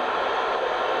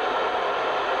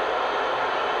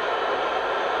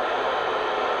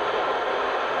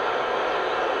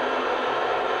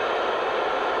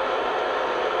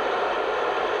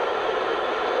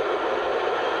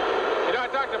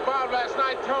 Bob last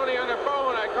night, Tony, on the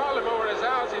phone. I called him over at his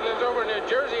house. He lives over in New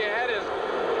Jersey. He had his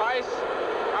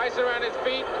ice around his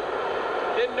feet.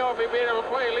 Didn't know if he'd be able to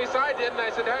play. At least I didn't. I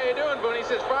said, how you doing, Boone? He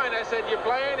says, fine. I said, you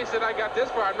playing? He said, I got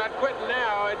this far. I'm not quitting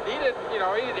now. And he didn't, he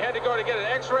had to go to get an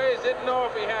x-rays. Didn't know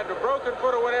if he had a broken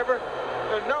foot or whatever.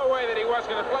 There's no way that he was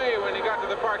going to play when he got to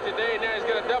the park today. Now he's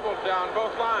got a double down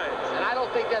both lines. And I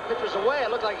don't think that pitch was away.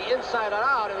 It looked like inside and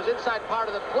out. It was inside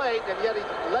part of the plate, and yet he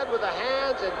led with the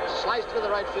hands and sliced to the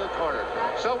right field corner.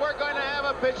 So we're going to have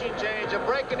a pitching change, a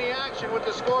break in the action with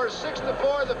the score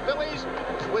 6-4. The Phillies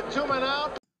with 2 men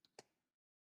out.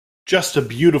 Just a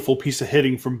beautiful piece of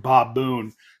hitting from Bob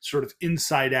Boone, sort of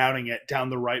inside outing it down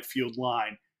the right field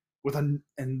line.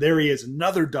 And there he is,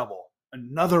 another double,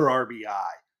 another RBI.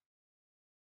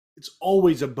 It's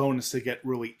always a bonus to get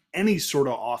really any sort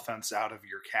of offense out of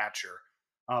your catcher.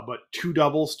 But 2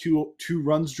 doubles, two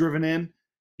runs driven in,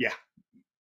 yeah,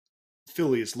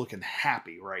 Philly is looking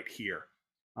happy right here.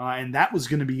 And that was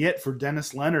going to be it for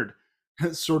Dennis Leonard,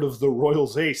 sort of the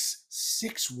Royals ace.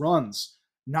 6 runs,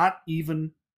 not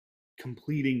even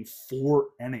completing 4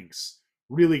 innings.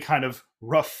 Really kind of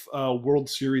rough World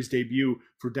Series debut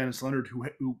for Dennis Leonard,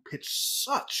 who pitched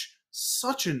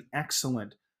such an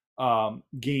excellent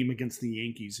game against the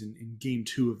Yankees in Game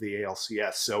 2 of the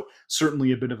ALCS. So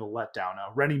certainly a bit of a letdown.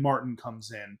 Rennie Martin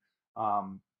comes in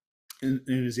and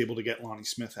is able to get Lonnie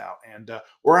Smith out. And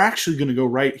we're actually going to go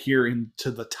right here into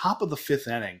the top of the 5th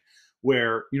inning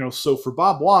where, so for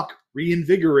Bob Walk,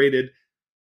 reinvigorated,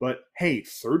 but hey,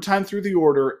 3rd time through the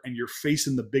order, and you're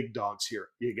facing the big dogs here.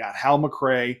 You got Hal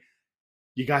McRae,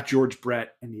 you got George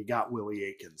Brett, and you got Willie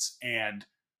Aikens. And,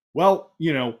 well,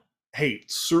 hey,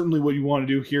 certainly what you want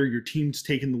to do here, your team's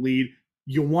taking the lead.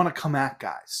 You want to come at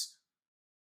guys.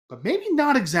 But maybe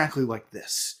not exactly like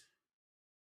this.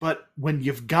 But when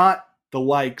you've got the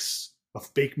likes of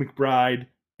Fake McBride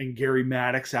and Gary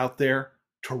Maddox out there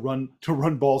to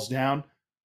run balls down,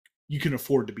 you can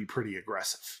afford to be pretty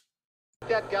aggressive.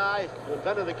 That guy who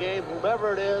invented the game,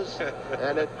 whomever it is,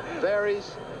 and it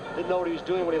varies. Didn't know what he was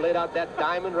doing when he laid out that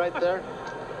diamond right there.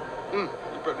 You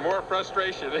put more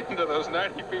frustration into those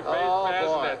 90 feet pass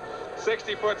and that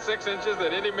 60 foot 6 inches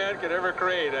than any man could ever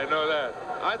create. I know that.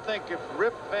 I think if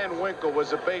Rip Van Winkle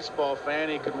was a baseball fan,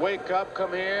 he could wake up,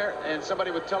 come here, and somebody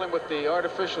would tell him what the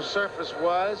artificial surface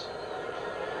was,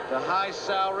 the high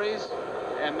salaries,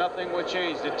 and nothing would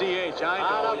change. The DH, I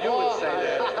know, you would say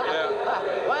that.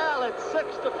 Yeah. Well, it's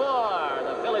 6-4.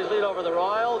 The Phillies lead over the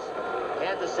Royals.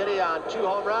 Kansas City on 2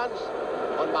 home runs.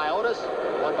 One by Otis,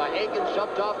 one by Aikens,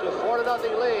 jumped off to a 4-0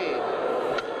 lead.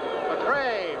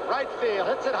 McRae, right field,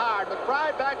 hits it hard.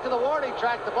 McBride back to the warning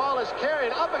track. The ball is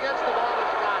carried up against the wall.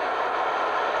 He's got it.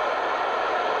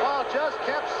 The ball just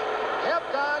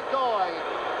kept on going.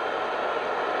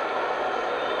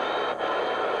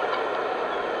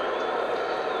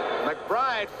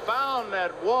 McBride found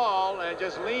that wall and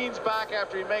just leans back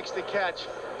after he makes the catch.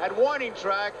 At warning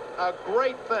track, a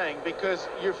great thing, because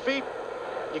your feet,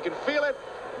 you can feel it.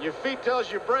 Your feet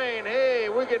tells your brain, hey,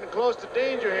 we're getting close to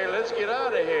danger here. Let's get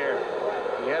out of here.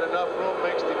 He had enough room,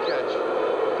 makes the catch.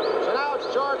 So now it's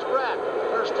George Brett.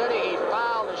 First inning, he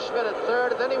fouled to Schmidt at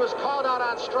third, and then he was called out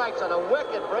on strikes on a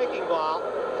wicked breaking ball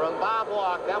from Bob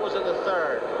Walk. That was in the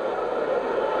third.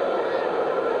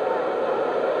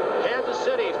 Kansas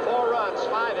City, 4 runs,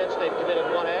 5 hits. They've committed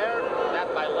 1 error.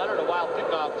 That by Leonard, a wild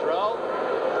pickoff throw.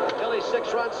 Phillies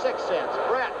 6 runs, 6 hits.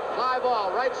 Brett, fly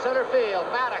ball, right center field.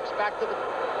 Maddox back to the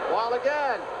wall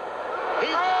again.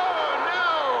 Oh, no!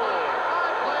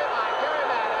 Fine play by Gary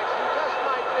Maddox. He just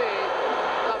might be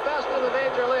the best in the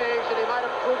major leagues, and he might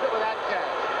have proved it with that catch.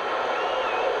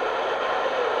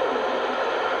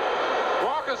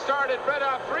 Walker started Brett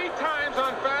out 3 times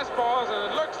on fastballs,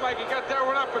 and it looks like he got that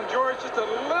one up from George just a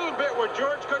little bit where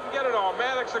George couldn't get it all.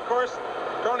 Maddox, of course,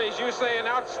 Tony, as you say, an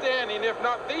outstanding, if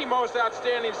not the most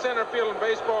outstanding center field in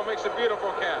baseball, makes a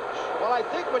beautiful catch. Well, I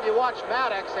think when you watch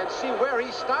Maddox and see where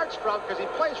he starts from, because he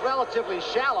plays relatively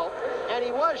shallow, and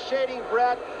he was shading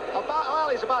Brett about, well,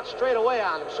 he's about straight away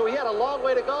on him, so he had a long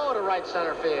way to go to right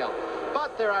center field.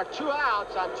 But there are 2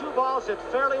 outs on 2 balls hit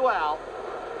fairly well,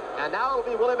 and now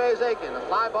it'll be Willie Mays Aiken, a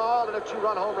fly ball and a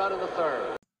 2-run home run in the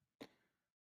third.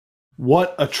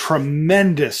 What a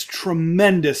tremendous,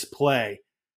 tremendous play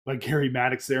by Gary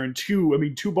Maddox there. And 2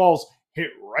 balls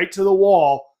hit right to the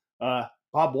wall.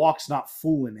 Bob Walk's not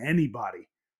fooling anybody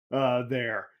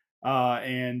there.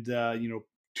 2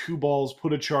 balls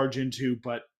put a charge into,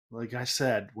 but like I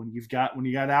said, when you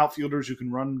got outfielders who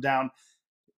can run them down,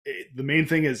 the main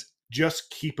thing is just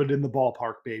keep it in the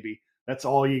ballpark, baby. That's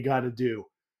all you got to do.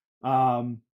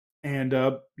 Bob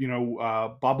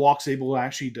Walk's able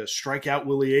to strike out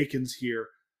Willie Aikens here,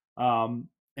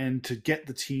 and to get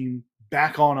the team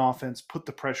back on offense, put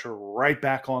the pressure right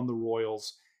back on the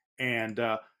Royals. And,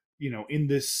 in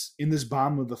this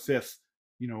bottom of the 5th,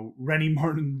 Rennie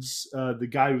Martin's, the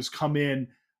guy who's come in,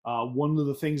 one of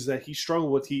the things that he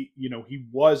struggled with, he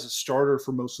was a starter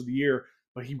for most of the year,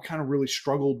 but he kind of really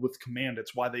struggled with command.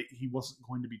 It's why he wasn't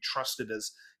going to be trusted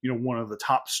as, one of the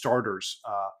top starters,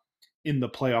 in the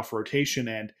playoff rotation.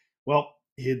 And well,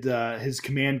 his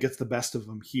command gets the best of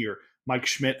him here. Mike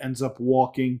Schmidt ends up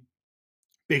walking.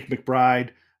 Bake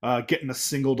McBride getting a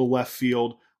single to left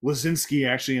field. Lazinski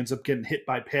actually ends up getting hit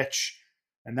by pitch.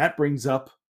 And that brings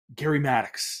up Gary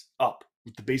Maddox up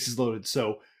with the bases loaded.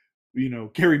 So,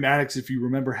 Gary Maddox, if you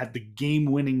remember, had the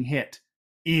game-winning hit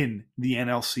in the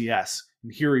NLCS.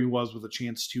 And here he was with a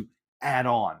chance to add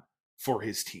on for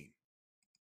his team.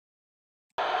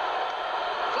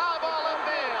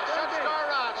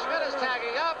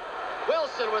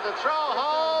 Wilson with a throw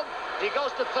home. He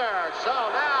goes to third. So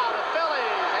now the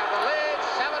Phillies have the lead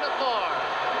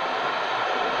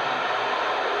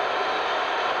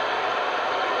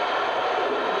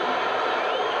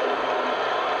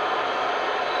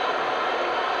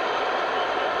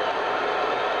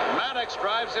Maddox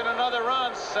drives in another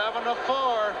run,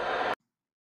 7-4.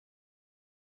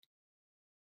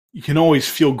 You can always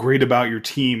feel great about your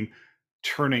team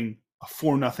turning a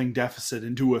 4-0 deficit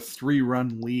into a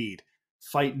 3-run lead,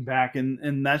 fighting back,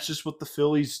 and that's just what the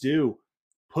Phillies do,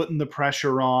 putting the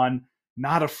pressure on,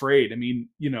 not afraid.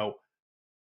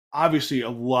 Obviously a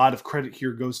lot of credit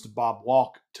here goes to Bob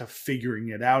Walk to figuring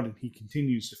it out, and he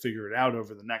continues to figure it out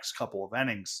over the next couple of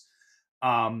innings.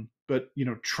 But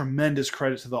tremendous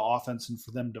credit to the offense and for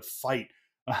them to fight.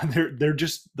 They're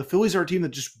just, the Phillies are a team that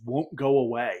just won't go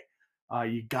away.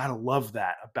 You gotta love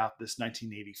that about this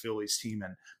 1980 Phillies team,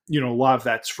 and a lot of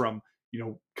that's from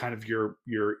kind of your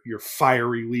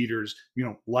fiery leaders,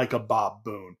 like a Bob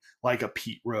Boone, like a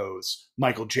Pete Rose,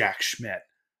 Michael Jack Schmidt,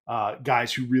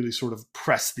 guys who really sort of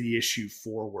press the issue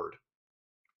forward.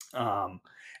 And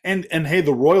hey,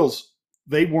 the Royals,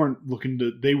 they weren't going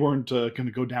to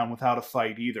go down without a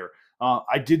fight either.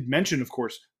 I did mention, of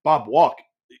course, Bob Walk.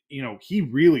 He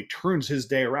really turns his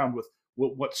day around with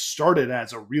what started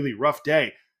as a really rough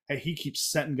day. Hey, he keeps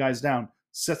setting guys down,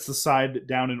 sets the side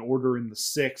down in order in the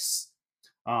 6th,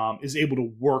 is able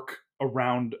to work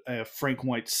around a Frank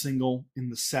White single in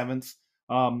the 7th.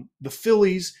 The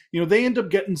Phillies, they end up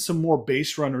getting some more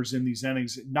base runners in these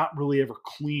innings, not really ever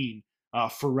clean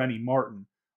for Rennie Martin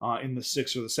in the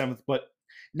 6th or the 7th, but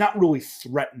not really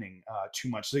threatening too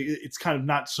much. So it's kind of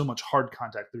not so much hard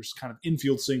contact. There's kind of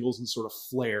infield singles and sort of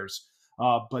flares,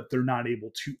 but they're not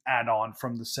able to add on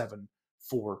from the 7-4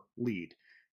 lead.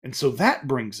 And so that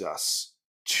brings us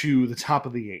to the top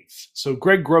of the 8th. So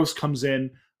Greg Gross comes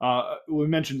in. We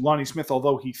mentioned Lonnie Smith,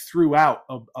 although he threw out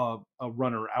a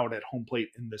runner out at home plate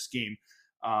in this game.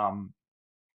 Late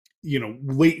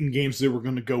in games they were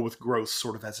going to go with Gross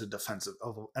sort of as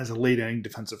a late inning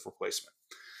defensive replacement.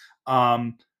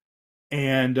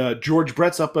 And George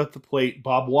Brett's up at the plate.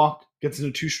 Bob Walk gets in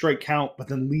a 2-strike count, but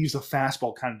then leaves a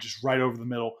fastball kind of just right over the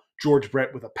middle. George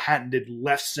Brett with a patented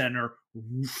left center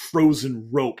frozen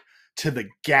rope to the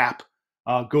gap,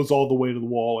 goes all the way to the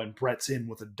wall, and Brett's in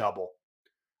with a double.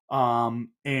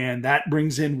 And that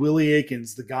brings in Willie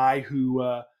Aikens, the guy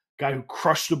who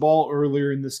crushed the ball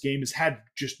earlier in this game, has had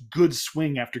just good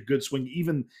swing after good swing.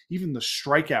 Even the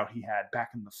strikeout he had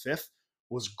back in the 5th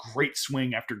was great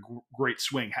swing after great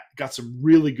swing. Got some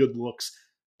really good looks.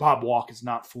 Bob Walk is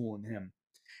not fooling him.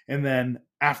 And then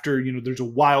after, there's a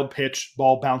wild pitch,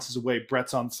 ball bounces away,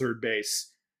 Brett's on third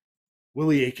base.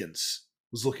 Willie Aikens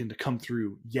was looking to come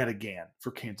through yet again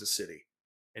for Kansas City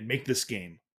and make this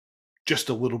game just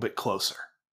a little bit closer.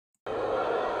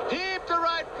 Deep to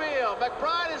right field.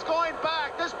 McBride is going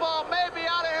back. This ball may be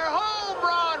out of here. Home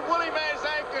run, Willie Mays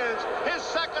Aikens. His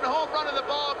second home run of the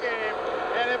ball game.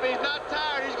 And if he's not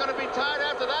tired, he's going to be tired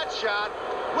after that shot.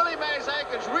 Willie Mays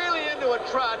Aikens really into a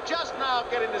trot, just now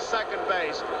getting to second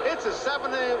base. It's a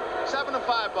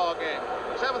 7-5 ball game.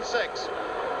 7-6.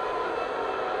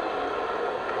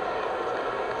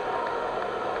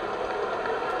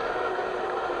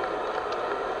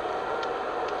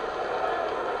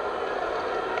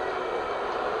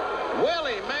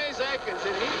 Willie Mays Aikens,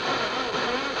 and he's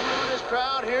this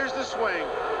crowd. Here's the swing.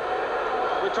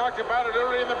 We talked about it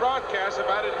earlier in the broadcast,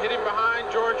 about it hitting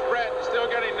behind George Brett, still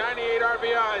getting 98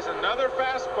 RBIs. Another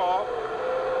fastball.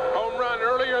 Home run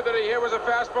earlier that he hit was a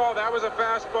fastball. That was a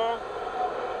fastball.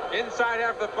 Inside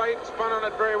half the plate, spun on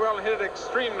it very well and hit it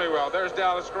extremely well. There's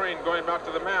Dallas Green going back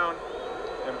to the mound.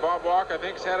 And Bob Walk, I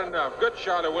think, has had enough. Good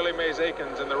shot of Willie Mays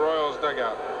Aikens in the Royals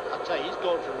dugout. I'll tell you, he's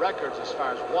going for records as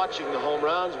far as watching the home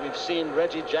runs. We've seen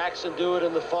Reggie Jackson do it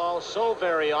in the fall so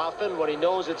very often when he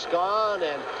knows it's gone,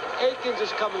 and Aikens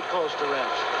is coming close to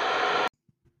Reg.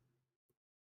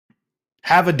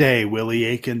 Have a day, Willie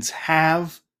Aikens.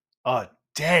 Have a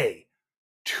day.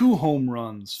 2 home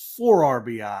runs, 4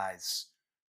 RBIs.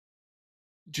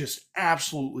 Just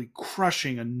absolutely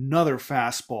crushing another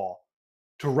fastball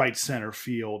to right center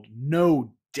field.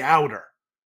 No doubter.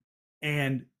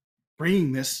 And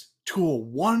bringing this to a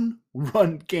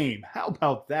 1-run game. How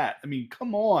about that? I mean,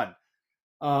 come on.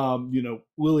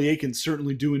 Willie Aikens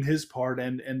certainly doing his part,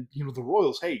 and the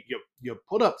Royals, hey, you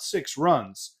put up 6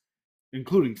 runs,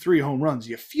 including 3 home runs.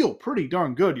 You feel pretty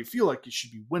darn good. You feel like you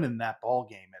should be winning that ball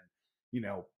game.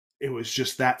 And it was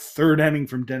just that 3rd inning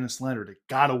from Dennis Leonard. It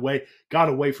got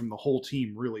away from the whole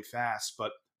team really fast,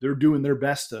 but they're doing their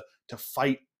best to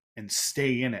fight and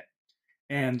stay in it.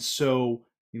 And so,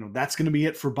 that's going to be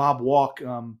it for Bob Walk.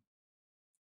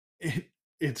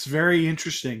 It's very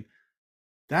interesting.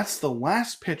 That's the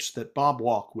last pitch that Bob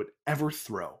Walk would ever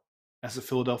throw as a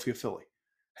Philadelphia Philly.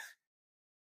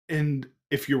 And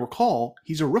if you recall,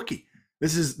 he's a rookie.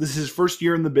 This is his first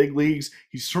year in the big leagues.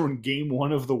 He's thrown game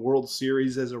 1 of the World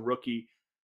Series as a rookie.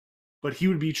 But he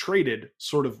would be traded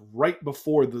sort of right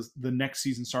before the next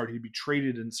season started. He'd be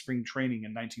traded in spring training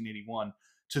in 1981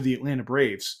 to the Atlanta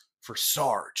Braves for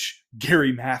Sarge,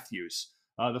 Gary Matthews.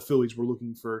 The Phillies were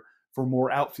looking for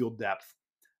more outfield depth.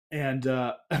 And,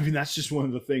 that's just one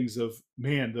of the things of,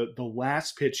 man, the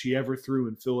last pitch he ever threw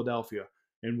in Philadelphia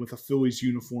and with a Phillies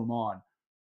uniform on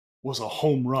was a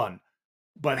home run.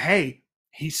 But, hey,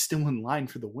 he's still in line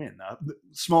for the win.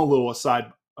 Small little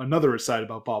aside, another aside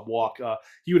about Bob Walk.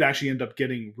 He would actually end up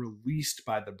getting released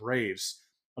by the Braves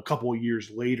a couple of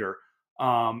years later.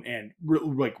 And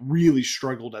really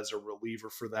struggled as a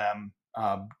reliever for them.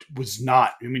 Was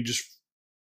not, just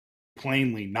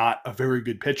plainly not a very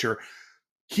good pitcher.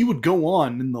 He would go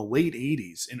on in the late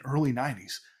 80s and early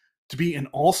 90s to be an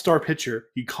all-star pitcher.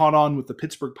 He caught on with the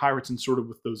Pittsburgh Pirates and sort of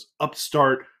with those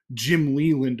upstart Jim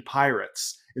Leland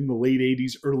Pirates in the late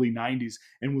 80s, early 90s,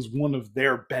 and was one of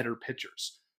their better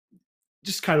pitchers.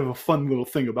 Just kind of a fun little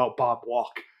thing about Bob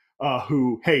Walk.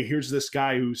 Who, hey, here's this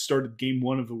guy who started game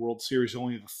 1 of the World Series,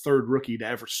 only the 3rd rookie to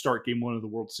ever start game 1 of the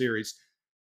World Series,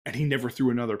 and he never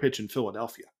threw another pitch in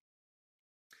Philadelphia.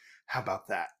 How about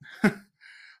that?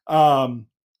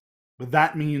 But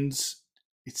that means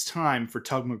it's time for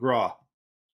Tug McGraw.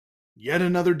 Yet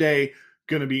another day,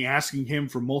 going to be asking him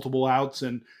for multiple outs,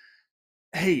 and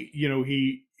hey,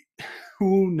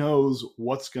 who knows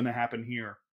what's going to happen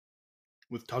here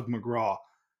with Tug McGraw.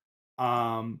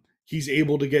 He's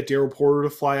able to get Darryl Porter to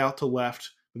fly out to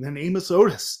left, and then Amos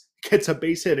Otis gets a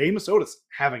base hit. Amos Otis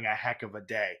having a heck of a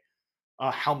day.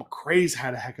 Hal McRae's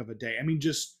had a heck of a day.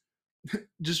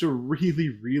 Just a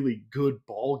really, really good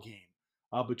ball game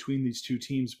between these two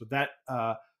teams. But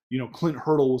Clint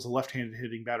Hurdle was a left-handed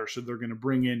hitting batter, so they're going to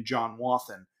bring in John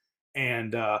Wathan.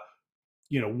 And,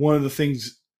 one of the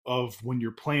things of when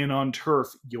you're playing on turf,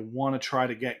 you want to try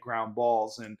to get ground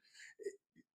balls. And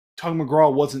Tug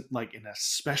McGraw wasn't like an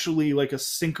especially like a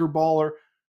sinker baller,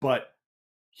 but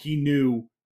he knew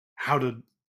how to,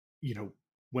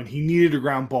 when he needed a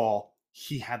ground ball,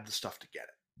 he had the stuff to get it.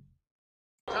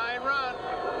 Time run.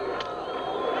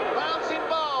 Bouncing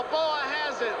ball. Boa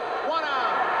has it. 1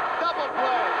 out. Double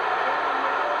play.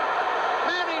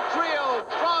 Manny Trio,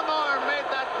 strong arm, made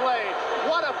that play.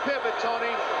 What a pivot,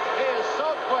 Tony. He is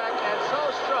so quick and so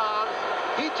strong.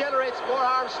 He generates more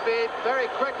arm speed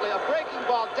very quickly. A breaking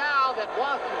ball down that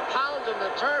Watson pounds in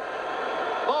the turf.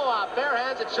 Boa bare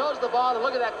hands, it shows the ball, and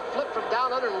look at that flip from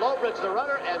down under Lowbridge, the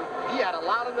runner, and he had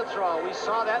allowed him to throw. We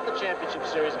saw that in the championship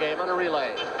series game on a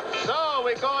relay. So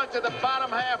we go into the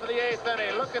bottom half of the 8th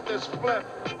inning. Look at this flip.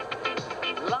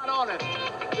 A lot on it.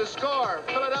 The score,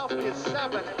 Philadelphia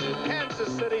 7,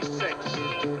 Kansas City 6.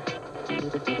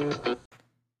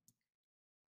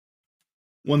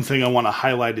 One thing I want to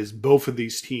highlight is both of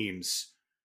these teams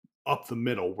up the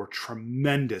middle were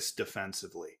tremendous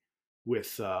defensively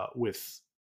with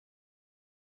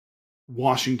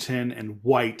Washington and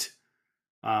White,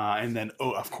 and then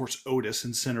of course Otis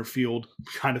in center field,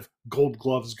 kind of Gold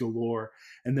Gloves galore.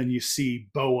 And then you see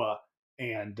Boa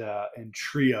and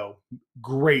Trio,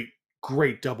 great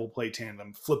double play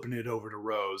tandem, flipping it over to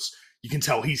Rose. You can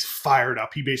tell he's fired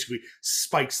up. He basically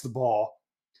spikes the ball,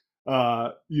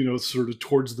 sort of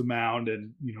towards the mound,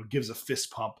 and gives a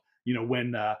fist pump.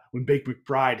 When Bake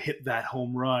McBride hit that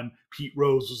home run, Pete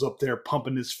Rose was up there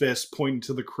pumping his fist, pointing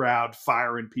to the crowd,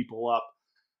 firing people up.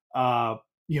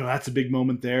 That's a big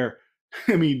moment there.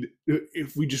 I mean,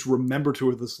 if we just remember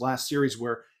to this last series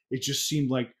where it just seemed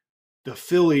like the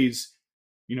Phillies,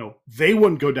 they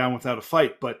wouldn't go down without a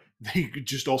fight, but they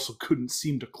just also couldn't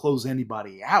seem to close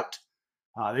anybody out.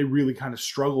 They really kind of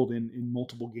struggled in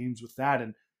multiple games with that.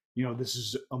 And, this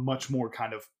is a much more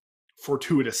kind of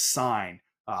fortuitous sign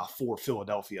for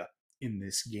Philadelphia in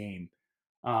this game.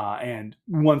 And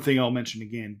one thing I'll mention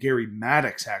again, Gary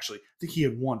Maddox, actually, I think he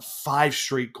had won 5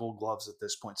 straight Gold Gloves at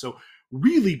this point. So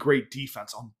really great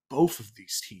defense on both of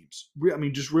these teams. I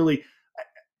mean, just really,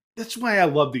 that's why I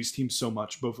love these teams so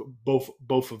much.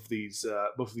 Both of these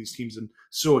teams, and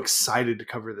so excited to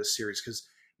cover this series because,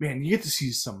 man, you get to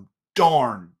see some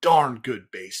darn good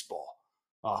baseball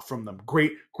from them.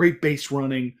 Great base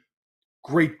running,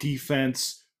 great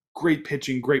defense, great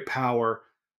pitching, great power.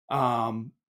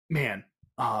 In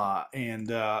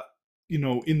the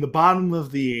bottom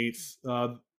of the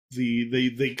 8th,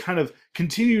 they kind of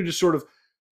continue to sort of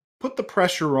put the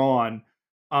pressure on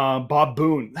Bob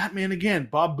Boone. That man again,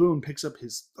 Bob Boone picks up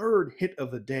his 3rd hit of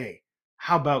the day.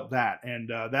 How about that? And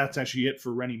that's actually it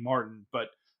for Rennie Martin, but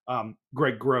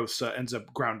Greg Gross ends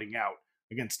up grounding out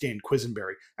against Dan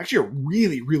Quisenberry. Actually, a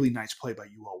really, really nice play by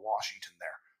UL Washington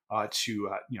there to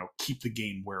keep the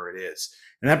game where it is.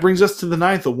 And that brings us to the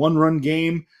 9th, a 1-run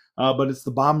game, but it's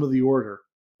the bottom of the order.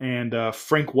 And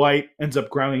Frank White ends up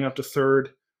grounding out to 3rd.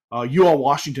 UL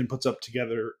Washington puts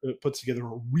together a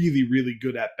really, really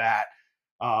good at bat.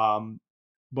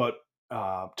 But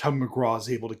Tug McGraw is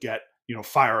able to get,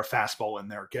 fire a fastball in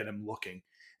there, get him looking.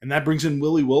 And that brings in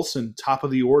Willie Wilson, top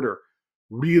of the order.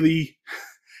 Really,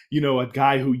 a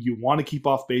guy who you want to keep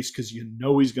off base because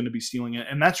he's going to be stealing it.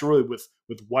 And that's really with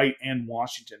White and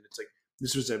Washington. It's like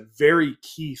this was a very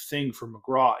key thing for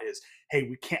McGraw is,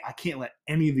 hey, I can't let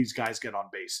any of these guys get on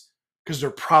base because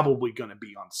they're probably going to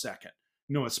be on second.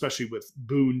 Especially with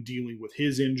Boone dealing with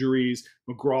his injuries.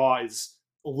 McGraw is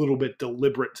a little bit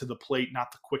deliberate to the plate,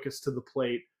 not the quickest to the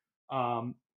plate.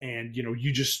 And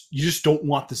you just don't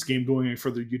want this game going any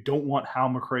further. You don't want Hal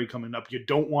McRae coming up. You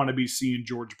don't want to be seeing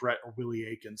George Brett or Willie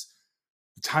Aikens.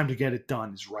 The time to get it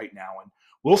done is right now. And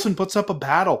Wilson puts up a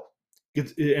battle.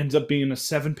 It ends up being a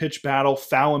 7-pitch battle.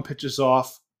 Fallon pitches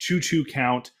off, 2-2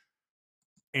 count,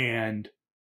 and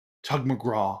Tug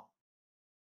McGraw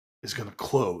is going to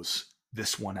close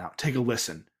this one out. Take a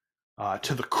listen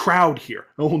to the crowd here.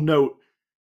 I will note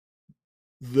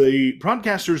the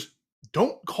broadcasters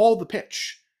don't call the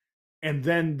pitch. And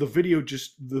then the video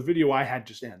I had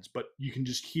just ends, but you can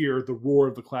just hear the roar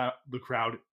of the crowd.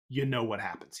 You know what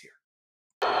happens here.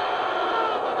 2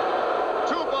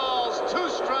 balls, 2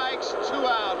 strikes, 2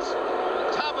 outs.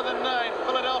 Top of the 9th,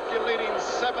 Philadelphia leading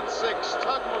 7-6.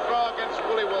 Tug McGraw against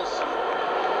Willie Wilson.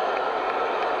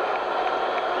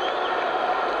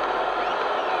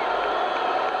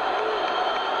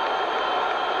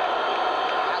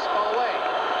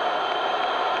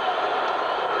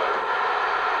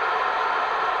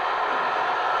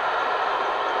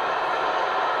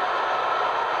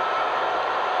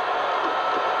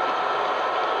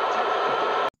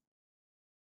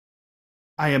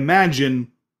 I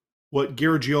imagine what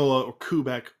Garagiola or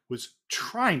Kubek was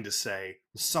trying to say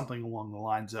was something along the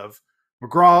lines of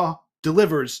McGraw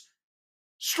delivers,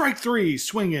 strike three,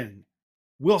 swinging.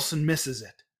 Wilson misses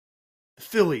it. The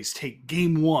Phillies take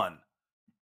game one,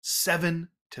 7-6.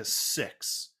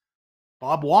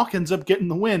 Bob Walk ends up getting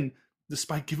the win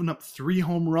despite giving up 3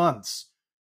 home runs.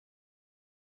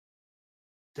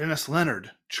 Dennis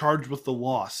Leonard charged with the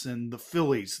loss, and the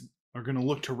Phillies are going to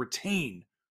look to retain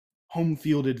home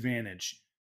field advantage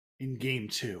in game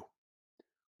 2.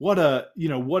 What a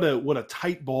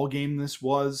tight ball game this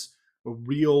was. A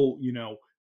real,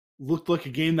 looked like a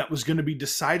game that was going to be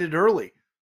decided early.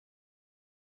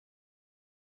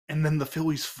 And then the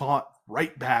Phillies fought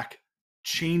right back,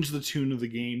 changed the tune of the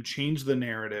game, changed the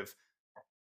narrative,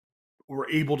 were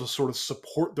able to sort of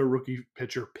support their rookie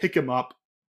pitcher, pick him up.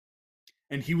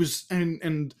 And he was,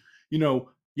 and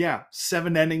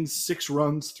 7 innings, 6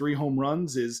 runs, 3 home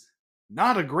runs is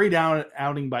not a great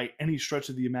outing by any stretch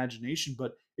of the imagination,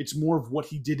 but it's more of what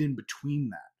he did in between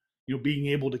that. Being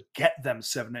able to get them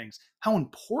 7 innings, how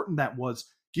important that was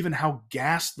given how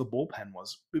gassed the bullpen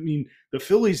was. I mean, the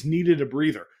Phillies needed a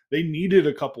breather. They needed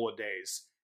a couple of days.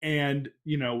 And,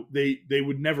 they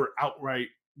would never outright,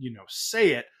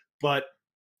 say it, but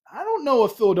I don't know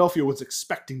if Philadelphia was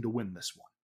expecting to win this one.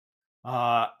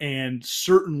 And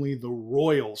certainly the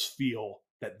Royals feel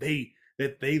that they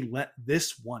let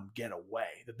this one get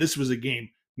away, that this was a game,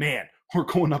 man, we're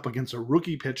going up against a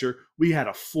rookie pitcher. We had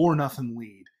a 4-0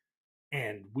 lead,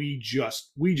 and we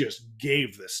just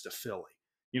gave this to Philly.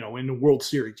 In the World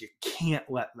Series, you can't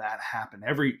let that happen.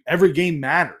 Every game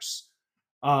matters.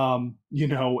 But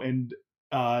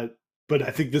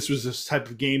I think this was this type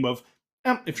of game of,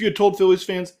 if you had told Phillies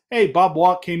fans, hey, Bob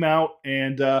Watt came out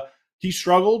and he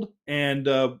struggled and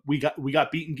we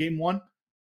got beaten game 1,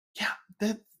 yeah,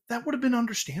 that would have been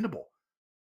understandable.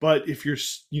 But if you're,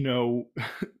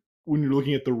 when you're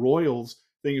looking at the Royals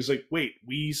thing, it's like, wait,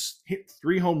 we hit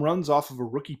 3 home runs off of a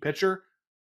rookie pitcher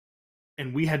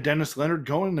and we had Dennis Leonard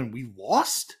going and we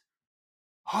lost?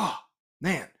 Oh,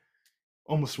 man,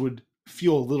 almost would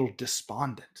feel a little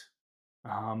despondent.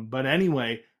 But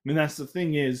anyway, that's the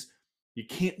thing is, you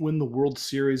can't win the World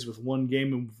Series with one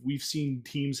game, and we've seen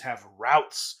teams have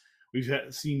routes. We've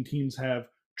seen teams have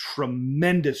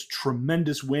tremendous,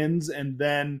 tremendous wins, and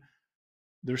then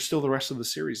there's still the rest of the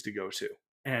series to go to.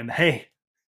 And hey,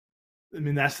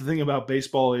 that's the thing about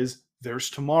baseball is there's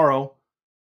tomorrow,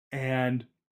 and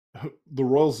the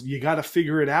Royals, you got to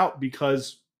figure it out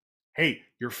because, hey,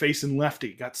 you're facing lefty.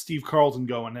 You got Steve Carlton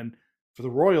going, and for the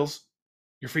Royals,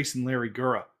 you're facing Larry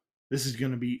Gura. This is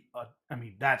going to be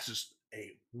that's just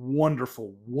a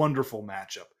wonderful, wonderful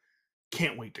matchup.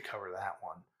 Can't wait to cover that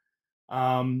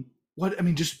one.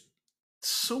 Just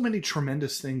so many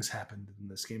tremendous things happened in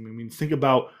this game. Think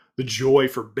about the joy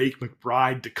for Bake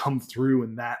McBride to come through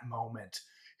in that moment,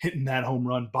 hitting that home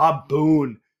run. Bob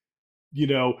Boone,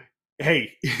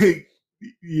 hey,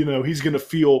 he's going to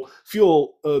feel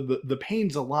the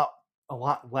pain's a lot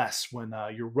less when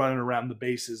you're running around the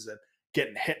bases and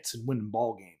getting hits and winning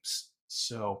ball games.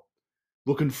 So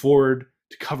looking forward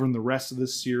to covering the rest of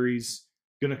this series.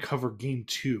 Going to cover game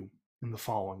 2 in the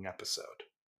following episode.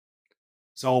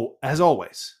 So as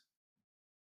always,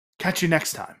 catch you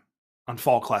next time on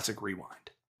Fall Classic Rewind.